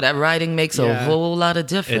 before, that writing makes a Yeah. whole lot of It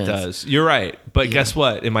difference. does. You're right. But guess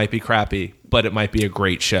what? It might be crappy, but it might be a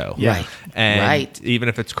great show. Yeah. Right. And Right. even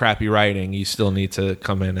if it's crappy writing, you still need to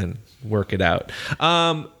come in and work it out.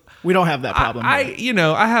 We don't have that problem. I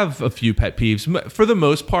have a few pet peeves. For the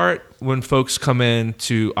most part, when folks come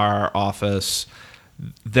into our office,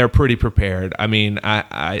 they're pretty prepared. I mean,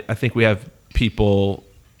 I think we have people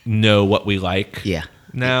know what we like. Yeah.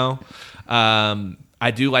 Now,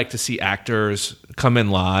 I do like to see actors come in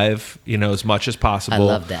live, as much as possible.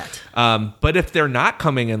 I love that. But if they're not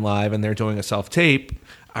coming in live and they're doing a self-tape,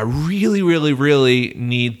 I really, really, really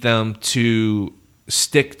need them to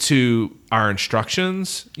stick to our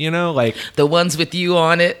instructions, like... The ones with you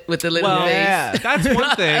on it, with the little Well, face. yeah. that's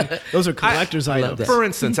one thing. Those are collector's items. that. For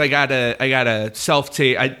instance, I got a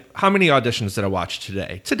self-tape. How many auditions did I watch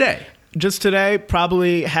today? Today. Just today,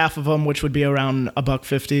 probably half of them, which would be around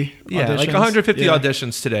 $150. Yeah, like auditions. 150 Yeah.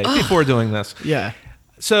 auditions today before doing this. Yeah.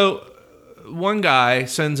 So one guy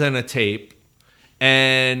sends in a tape,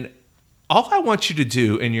 and all I want you to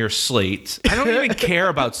do in your slate, I don't even care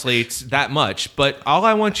about slates that much, but all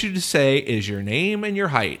I want you to say is your name and your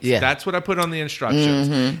height. Yeah. That's what I put on the instructions.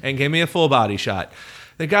 And give me a full body shot.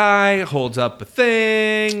 The guy holds up a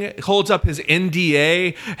thing, holds up his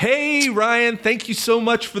NDA. Hey, Ryan, thank you so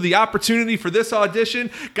much for the opportunity for this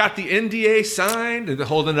audition. Got the NDA signed and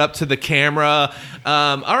holding it up to the camera.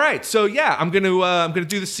 All right, so yeah, I'm gonna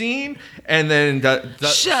do the scene, and then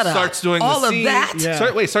Shut up. starts doing All the of scene. that?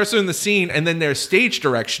 Yeah. Starts doing the scene, and then there's stage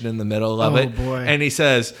direction in the middle of Oh, it. boy. And he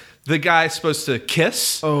says the guy's supposed to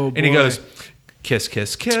kiss. Oh, and he boy. goes, kiss,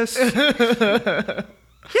 kiss, kiss.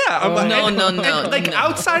 Yeah, I'm like, No, no, and, no, like no.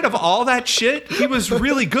 outside of all that shit, he was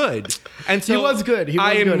really good. And so He was good. He was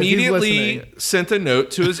I good, if he's immediately listening. sent a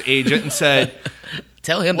note to his agent and said,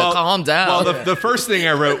 Tell him to calm down. Well, the first thing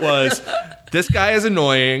I wrote was, this guy is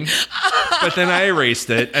annoying, but then I erased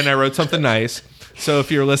it and I wrote something nice. So if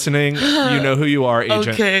you're listening, you know who you are, agent.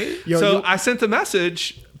 Okay. Yo, So you- I sent a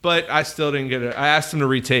message, but I still didn't get it. I asked him to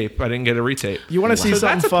retape. I didn't get a retape. You want to see So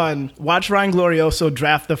something that's a- fun? Watch Ryan Glorioso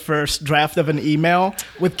draft the first draft of an email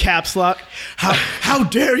with caps lock. How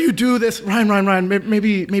dare you do this, Ryan?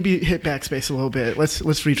 Maybe hit backspace a little bit. Let's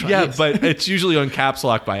retry. Yeah, this. but it's usually on caps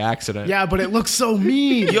lock by accident. yeah, but it looks so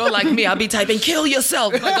mean. You're like me. I'll be typing, kill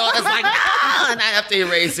yourself. My daughter's like, ah, and I have to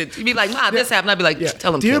erase it. You'd be like, Ma, this happened. I'd be like, Yeah.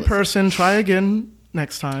 tell him Dear kill us. person, try again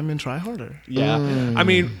next time and try harder. Yeah. I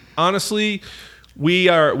mean, honestly,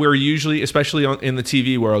 we're usually, especially in the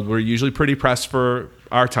TV world, we're usually pretty pressed for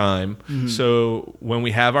our time. So when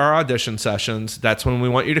we have our audition sessions, that's when we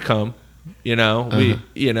want you to come.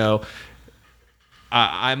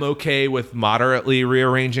 I'm okay with moderately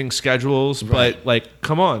rearranging schedules, but like,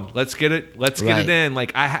 come on, let's get it Right. in.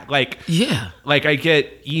 Like Yeah. like I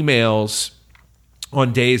get emails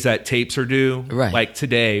on days that tapes are due. Right. Like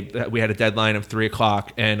today, we had a deadline of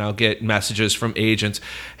 3:00, and I'll get messages from agents.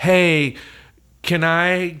 Hey, can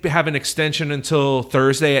I have an extension until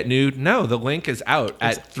Thursday at noon? No, the link is out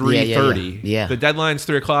at 3:30. Yeah. The deadline's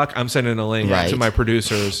 3:00. I'm sending a link Right. to my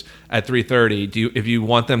producers at 3:30. If you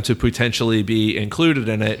want them to potentially be included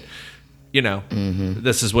in it,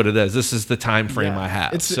 this is what it is. This is the time frame I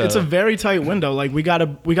have. It's So- it's a very tight window. Like we got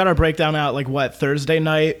our breakdown out like Thursday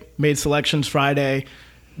night, made selections Friday.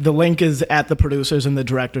 The link is at the producers and the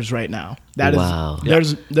directors right now. That is Wow.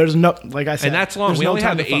 there's no, like I said, and that's long. there's We no only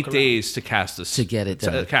time have to fuck 8 around. days to cast this To get it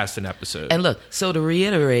done. cast an episode. And look, so to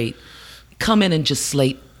reiterate, come in and just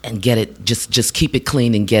slate and get it, just keep it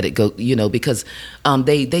clean and get it go, because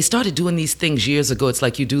they started doing these things years ago. It's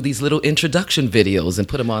like you do these little introduction videos and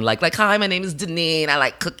put them on like, hi, my name is Deneen. I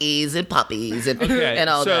like cookies and puppies and, and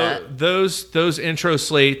all so that. those intro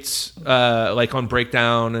slates, like on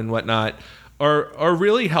Breakdown and whatnot, are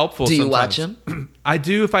really helpful. Do you sometimes. watch them? I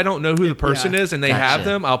do. If I don't know who the person Yeah. is and they Gotcha. have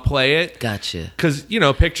them, I'll play it. Gotcha. Because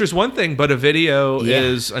picture's one thing, but a video Yeah.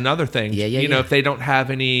 is another thing. Yeah, yeah. If they don't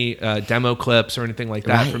have any demo clips or anything like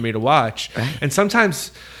that Right. for me to watch, Right. and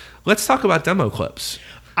sometimes let's talk about demo clips.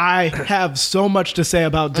 I have so much to say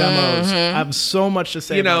about demos. Mm-hmm. I have so much to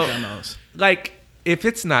say about demos. Like if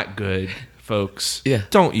it's not good, folks, Yeah.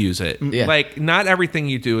 don't use it. Yeah. Like not everything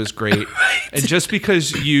you do is great, and just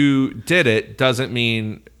because you did it doesn't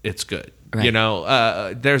mean it's good. Right.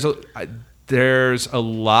 There's a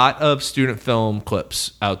lot of student film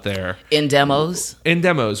clips out there In demos? in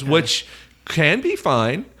demos, which can be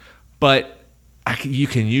fine, but you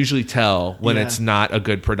can usually tell when Yeah. it's not a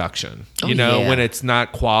good production. Oh, yeah. When it's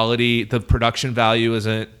not quality, the production value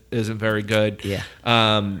isn't very good. Yeah.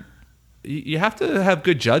 You have to have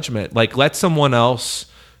good judgment. Like let someone else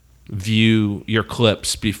view your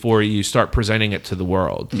clips before you start presenting it to the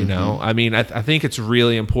world. You know, I mean, I think it's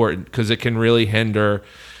really important because it can really hinder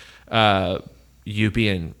you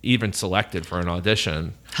being even selected for an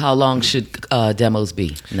audition. How long should demos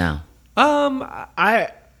be now?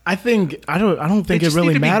 I think I don't think it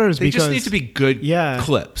really matters they because just need to be good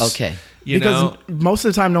clips. Okay. Because most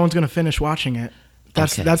of the time no one's going to finish watching it.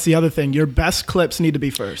 That's the other thing. Your best clips need to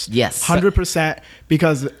be first. Yes. 100%,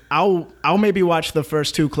 because I'll maybe watch the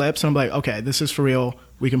first 2 clips and I'm like, okay, this is for real.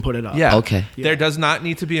 We can put it up. Yeah. Okay. There does not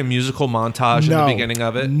need to be a musical montage in the beginning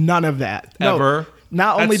of it. None of that. Ever. No.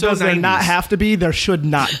 Not only That's so does there 90s. not have to be, there should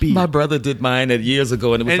not be. My brother did mine years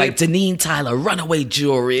ago, and it was like Deneen Tyler, Runaway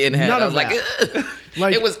Jewelry, and None I of was like, that.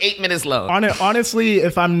 Like, it was 8 minutes long. Honestly,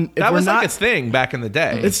 if That we're was not, like a thing back in the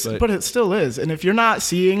day. but it still is. And if you're not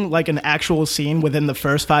seeing like an actual scene within the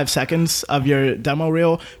first 5 seconds of your demo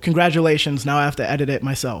reel, congratulations. Now I have to edit it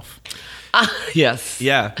myself. Yes.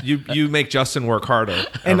 Yeah, you make Justin work harder.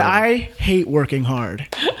 And I hate working hard.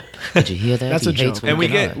 Did you hear that? That's He a hates joke. And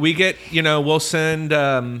working hard. we get, we'll send,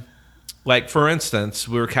 like, for instance,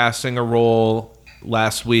 we were casting a role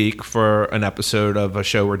last week for an episode of a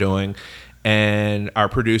show we're doing, and our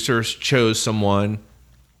producers chose someone.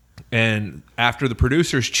 And after the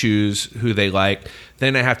producers choose who they like,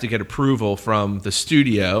 then I have to get approval from the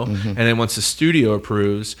studio. And then once the studio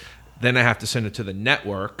approves, then I have to send it to the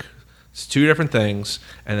network. It's 2 different things.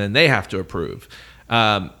 And then they have to approve.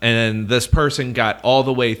 And then this person got all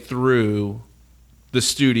the way through the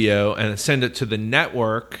studio and send it to the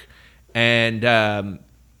network. And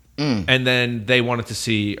then they wanted to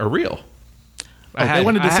see a reel. They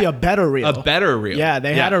wanted to see a better reel. A better reel. Yeah,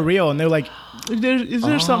 they had a reel, and they're like, "Is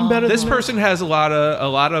there something better?" This than person has a lot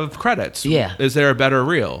of credits. Yeah. Is there a better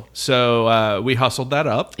reel? So we hustled that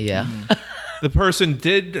up. Yeah. The person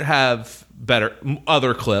did have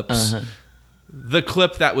other clips. The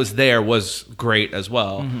clip that was there was great as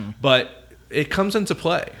well, but it comes into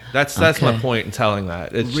play. That's my Okay. point in telling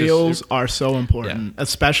that. It's Reels are so important,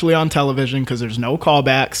 especially on television, because there's no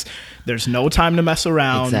callbacks, there's no time to mess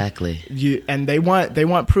around. Exactly. And they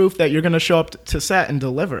want proof that you're going to show up to set and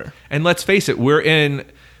deliver. And let's face it, we're in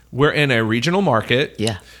a regional market.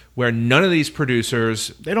 Yeah. Where none of these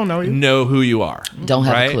producers They don't know you. know who you are. Don't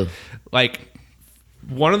have a right? clue. Like,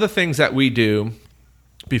 one of the things that we do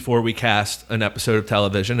before we cast an episode of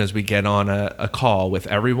television is we get on a call with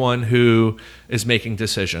everyone who is making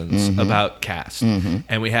decisions about cast.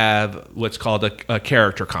 And we have what's called a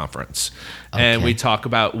character conference. And Okay. we talk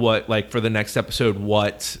about what, like, for the next episode,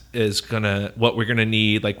 what we're gonna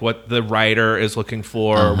need, like what the writer is looking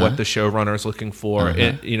for, what the showrunner is looking for,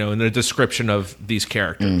 in the description of these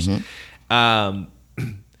characters.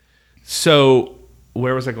 So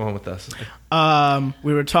where was I going with this?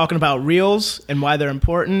 We were talking about reels and why they're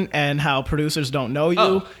important and how producers don't know you.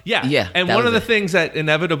 Oh, yeah. Yeah, And that one of was the it. things that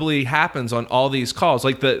inevitably happens on all these calls,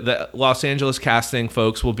 like the Los Angeles casting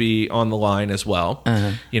folks will be on the line as well.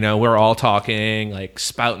 We're all talking, like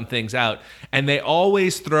spouting things out. And they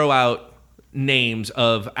always throw out names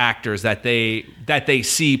of actors that they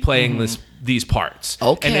see playing these parts.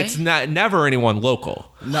 Okay. And it's never anyone local.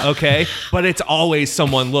 Okay? But it's always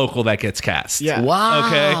someone local that gets cast. Yeah. Wow.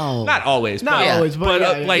 Okay, not always, Not always, but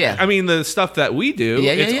yeah, yeah. I mean, the stuff that we do,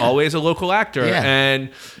 Yeah, yeah, it's yeah. always a local actor, Yeah. and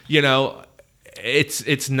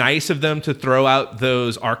it's nice of them to throw out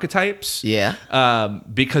those archetypes,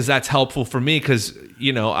 because that's helpful for me. Because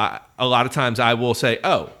a lot of times I will say,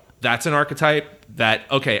 oh, that's an archetype. That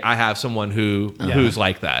I have someone who's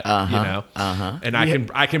like that, and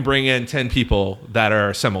I can bring in 10 people that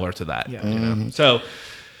are similar to that. So.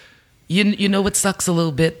 You know what sucks a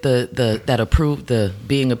little bit, the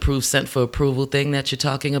being approved, sent for approval thing that you're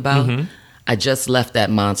talking about. I just left that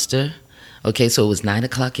monster. Okay, so it was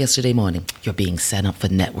 9:00 yesterday morning. You're being sent up for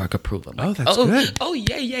network approval. I'm like, that's good. Oh,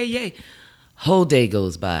 yay. Whole day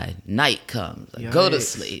goes by. Night comes. I go to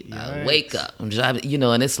sleep. I wake up. I'm driving,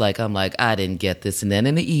 and it's like, I'm like, I didn't get this. And then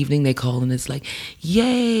in the evening, they call and it's like,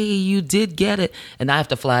 yay, you did get it. And I have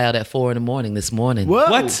to fly out at 4 a.m. this morning. Whoa.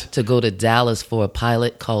 What? To go to Dallas for a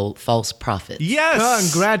pilot called False Prophets.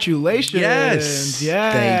 Yes. Congratulations. Yes.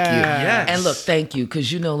 Yeah. Thank you. Yes. And look, thank you,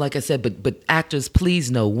 because like I said, but actors,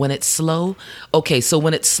 please know when it's slow. Okay, so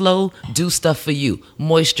when it's slow, do stuff for you.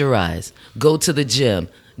 Moisturize. Go to the gym.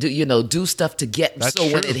 Do stuff to get That's so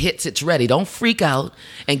when true. it hits, it's ready. Don't freak out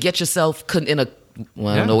and get yourself in a.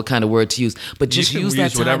 Well, I don't know what kind of word to use, but just can use that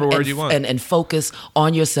use time whatever word and, you want. and focus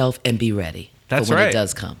on yourself and be ready. That's for when right. it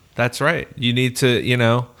does come. That's right. You need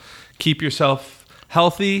to, keep yourself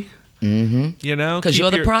healthy. Because you're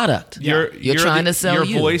the product. You're trying to sell your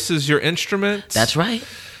you. voice is your instrument. That's right.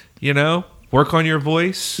 Work on your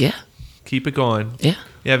voice. Yeah. Keep it going. Yeah.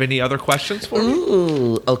 You have any other questions for me?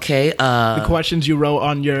 Ooh, okay. The questions you wrote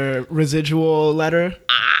on your residual letter.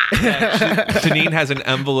 Janine has an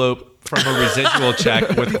envelope from a residual check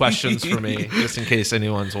with questions for me, just in case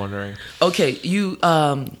anyone's wondering. Okay,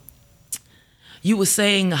 you were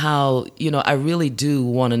saying how, I really do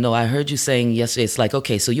want to know. I heard you saying yesterday, it's like,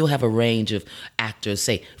 okay, so you'll have a range of actors,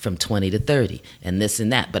 say, from 20 to 30 and this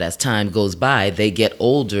and that. But as time goes by, they get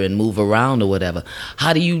older and move around or whatever.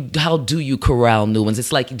 How do you corral new ones?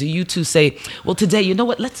 It's like, do you two say, well, today, you know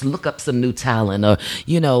what, let's look up some new talent? Or,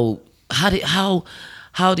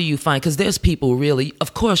 how do you find, because there's people really,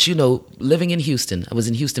 of course, living in Houston, I was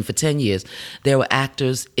in Houston for 10 years. There were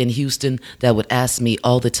actors in Houston that would ask me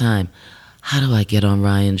all the time, how do I get on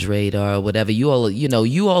Ryan's radar or whatever? You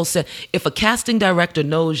all said, if a casting director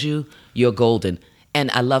knows you, you're golden. And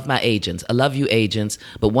I love my agents. I love you agents.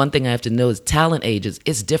 But one thing I have to know is talent agents,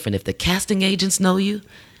 it's different. If the casting agents know you,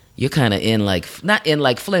 you're kind of not in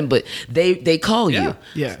like Flynn, but they call you.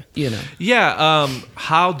 Yeah. Yeah.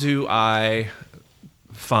 How do I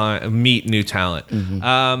meet new talent?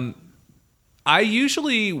 Mm-hmm.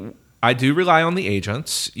 I do rely on the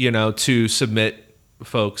agents, to submit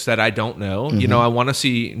folks that I don't know. Mm-hmm. I want to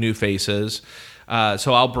see new faces.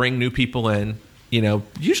 So I'll bring new people in,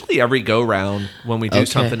 usually every go round when we do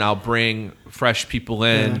something, I'll bring fresh people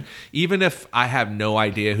in. Even if I have no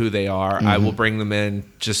idea who they are, I will bring them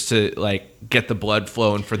in just to get the blood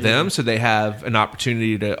flowing for them so they have an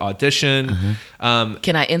opportunity to audition.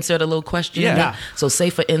 Can I insert a little question? Yeah. in there? So say,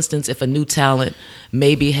 for instance, if a new talent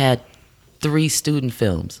maybe had 3 student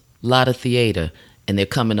films, a lot of theater, and they're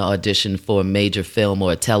coming to audition for a major film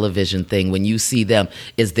or a television thing, when you see them,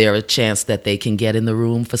 is there a chance that they can get in the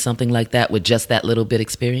room for something like that with just that little bit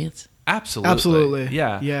experience? Absolutely.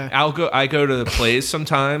 Yeah. I go to the plays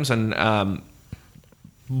sometimes, and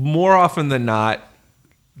more often than not,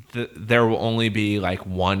 there will only be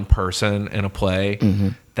one person in a play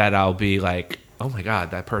that I'll be like, oh my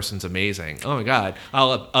God, that person's amazing. Oh my God.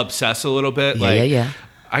 I'll obsess a little bit. Yeah.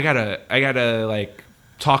 I gotta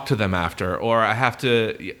talk to them after, or I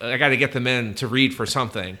gotta get them in to read for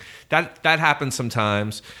something. That happens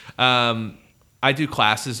sometimes. I do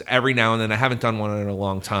classes every now and then. I haven't done one in a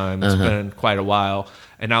long time. It's been quite a while,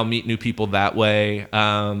 and I'll meet new people that way.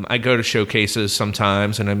 I go to showcases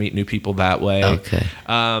sometimes, and I meet new people that way. Okay.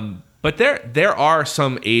 But there are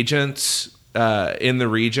some agents in the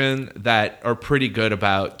region that are pretty good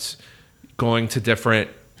about going to different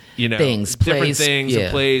things, different plays, things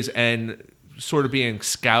and plays, and sort of being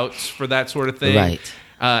scouts for that sort of thing. Right.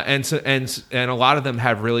 And a lot of them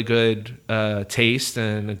have really good taste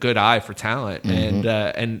and a good eye for talent,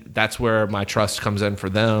 and that's where my trust comes in for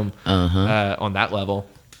them on that level.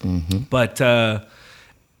 But I'll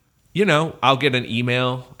get an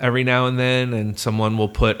email every now and then, and someone will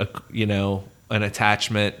put an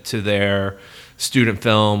attachment to their student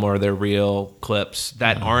film or their reel clips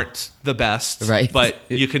that aren't the best, right? But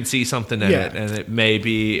you can see something in it, and it may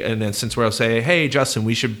be an instance where I'll say, "Hey, Justin,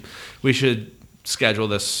 we should schedule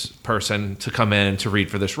this person to come in to read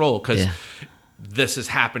for this role because this is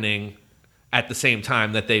happening at the same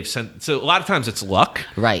time that they've sent." So a lot of times it's luck,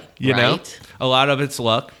 right? You know, a lot of it's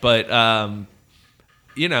luck, but I'm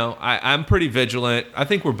pretty vigilant. I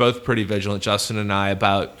think we're both pretty vigilant, Justin and I,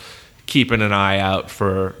 about keeping an eye out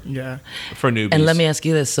for newbies. And let me ask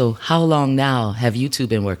you this: so, how long now have you two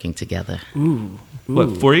been working together?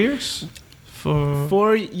 What, 4 years?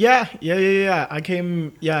 Four? Yeah. I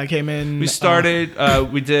came in. We started.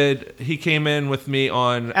 He came in with me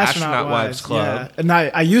on Astronaut Wives Club, and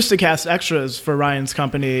I used to cast extras for Ryan's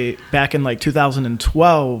company back in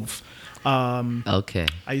 2012. Okay.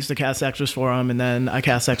 I used to cast extras for him, and then I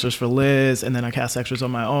cast extras for Liz, and then I cast extras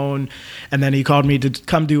on my own, and then he called me to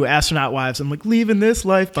come do Astronaut Wives. I'm like, leaving this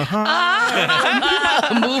life behind.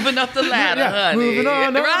 Moving up the ladder, honey. Moving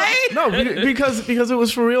on. Right? No, because it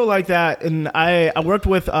was for real like that. And I worked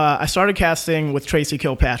with, I started casting with Tracy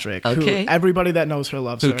Kilpatrick, who everybody that knows her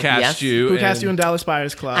loves her. Who cast you in Dallas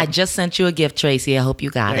Buyers Club. I just sent you a gift, Tracy. I hope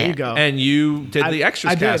you got it. There you go. And you did the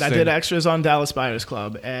extras casting. I did extras on Dallas Buyers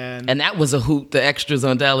Club. And that was a hoot, the extras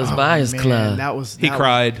on Dallas Buyers Club. He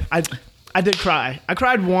cried. I did cry. I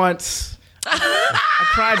cried once. I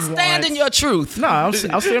cried once. Stand in your truth. No, I'll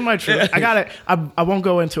stand in my truth. I won't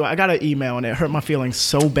go into it. I got an email and it hurt my feelings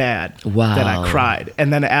so bad that I cried.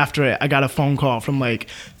 And then after it, I got a phone call from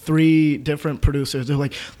 3 different producers. They're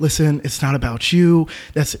like, listen, it's not about you.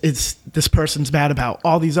 This person's mad about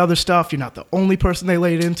all these other stuff. You're not the only person they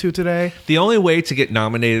laid into today. The only way to get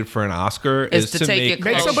nominated for an Oscar is to make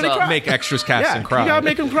somebody cry. Make extras casting cry. You gotta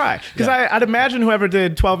make them cry. Because I'd imagine whoever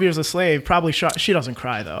did 12 Years a Slave, probably she doesn't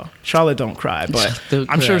cry though. Charlotte don't cry, but Don't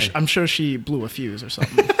I'm cry. sure she blew a fuse or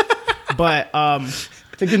something. But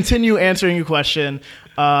to continue answering your question,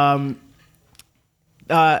 once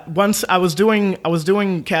I was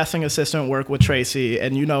doing casting assistant work with Tracy,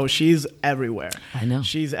 and she's everywhere. I know.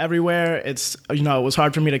 She's everywhere. It's it was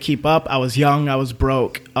hard for me to keep up. I was young, I was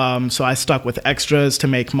broke, so I stuck with extras to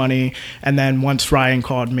make money. And then once Ryan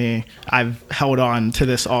called me, I've held on to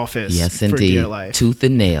this office. Yes, for indeed. dear life. Tooth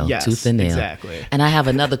and nail. Yes, Tooth and nail. exactly. And I have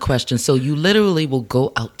another question. So you literally will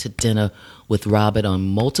go out to dinner with Robert on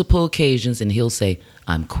multiple occasions, and he'll say,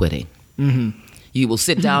 "I'm quitting." Mm-hmm. You will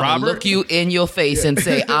sit down and look you in your face and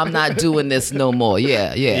say, "I'm not doing this no more."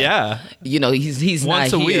 Yeah. Yeah. He's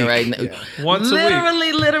Once not a here week. right now. Yeah. Once a week.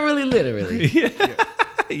 Literally.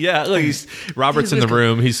 Yeah, look, Robert's in the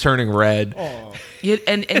room. He's turning red.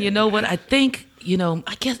 And you know what? I think,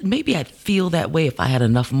 I guess maybe I'd feel that way if I had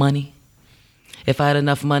enough money.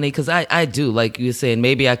 Because I do, like you were saying,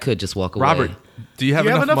 maybe I could just walk away. Robert, do you have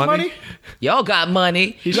enough money? Y'all got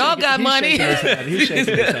money. Y'all got money. He's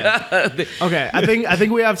shaking his head. Okay, I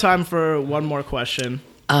think we have time for one more question.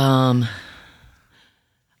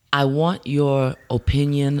 I want your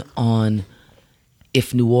opinion on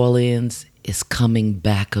if New Orleans is coming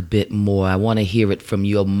back a bit more. I want to hear it from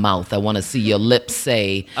your mouth. I want to see your lips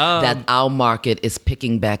say that our market is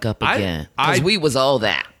picking back up again. Because we was all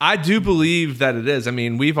that. I do believe that it is. I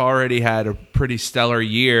mean, we've already had a pretty stellar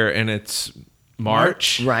year, and it's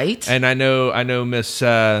March, right? And I know Miss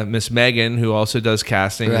Megan, who also does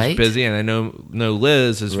casting, Right. is busy, and I know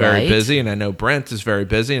Liz is very Right. busy, and I know Brent is very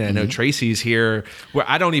busy, and I know Tracy's here. Where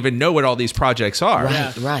I don't even know what all these projects are.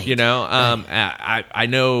 Right. I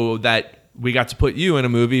know that we got to put you in a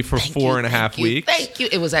movie for Thank 4.5 you, weeks. Thank you.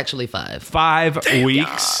 It was actually 5. 5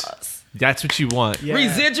 weeks. That's what you want. Yeah.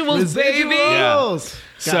 Residuals, baby. Yeah.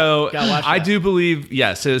 So Gotta watch I that. do believe,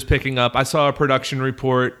 yes, it is picking up. I saw a production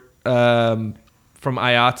report from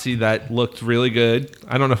IATSE that looked really good.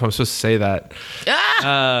 I don't know if I'm supposed to say that.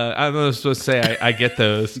 I don't know if I'm supposed to say I get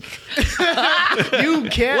those. You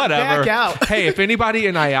can't Whatever. back out. Hey, if anybody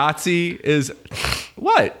in IATSE is...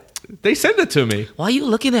 What? They send it to me. Why are you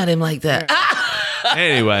looking at him like that?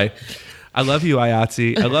 Anyway, I love you,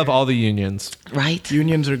 IATSE. I love all the unions. Right?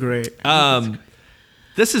 Unions are great.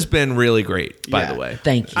 This has been really great, by Yeah. the way.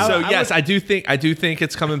 Thank you. So I yes, would- I do think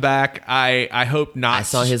it's coming back. I hope not. I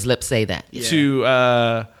saw his lips say that.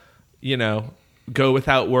 to go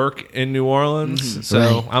without work in New Orleans. So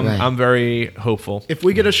Right, I'm right. I'm very hopeful. If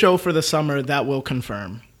we get a show for the summer, that will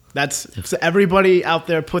confirm. So everybody out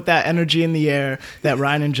there, put that energy in the air that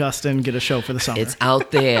Ryan and Justin get a show for the summer. It's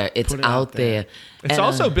out there. It's Put it out out there. there. It's And,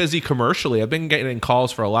 also busy commercially. I've been getting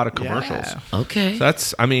calls for a lot of commercials. Yeah. okay. So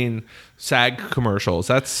that's SAG commercials.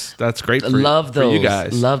 That's great for, Love those. for you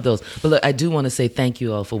guys. Love those. But look, I do want to say thank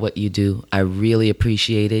you all for what you do. I really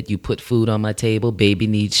appreciate it. You put food on my table. Baby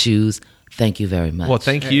needs shoes. Thank you very much. Well,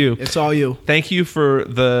 thank you. It's all you. Thank you for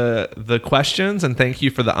the questions, and thank you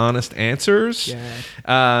for the honest answers.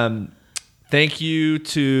 Yeah. Thank you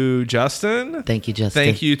to Justin. Thank you, Justin.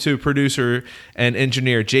 Thank you to producer and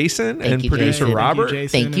engineer Jason and you, producer Jason. Robert.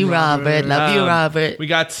 Thank you, Robert. Love you, Robert. We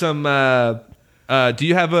got some. Do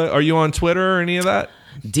you have are you on Twitter or any of that?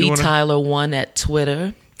 Do you wanna- DTyler1 at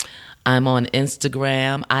Twitter. I'm on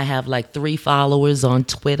Instagram. I have like 3 followers on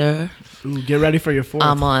Twitter. Ooh, get ready for your fourth.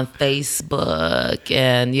 I'm on Facebook,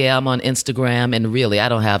 and I'm on Instagram. And really, I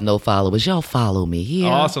don't have no followers. Y'all follow me here.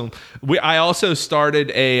 Awesome. I also started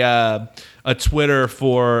a Twitter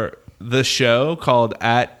for the show called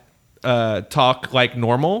 @Talk Like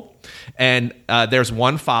Normal, and there's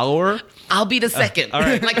 1 follower. I'll be the second. all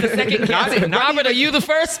right. Like the second guy. not Robert, are you the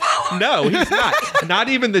first follower? No, he's not. Not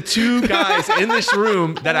even the 2 guys in this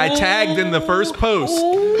room that I tagged in the first post.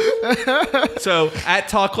 So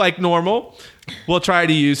 @Talk Like Normal. We'll try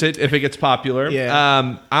to use it if it gets popular.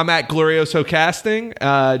 Yeah. I'm at Glorioso Casting.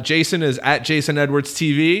 Jason is at Jason Edwards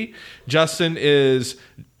TV. Justin is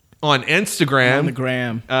on Instagram. On the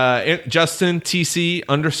gram. Justin TC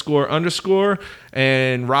 __,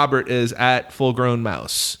 and Robert is at Full Grown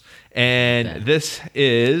Mouse. And this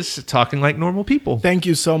is Talking Like Normal People. Thank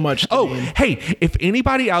you so much. Oh, Janine. hey, if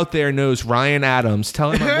anybody out there knows Ryan Adams,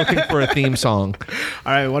 tell him I'm looking for a theme song.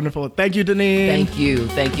 All right, wonderful. Thank you, Deneen. Thank you.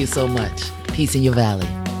 Thank you so much. Peace in your valley.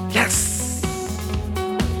 Yes.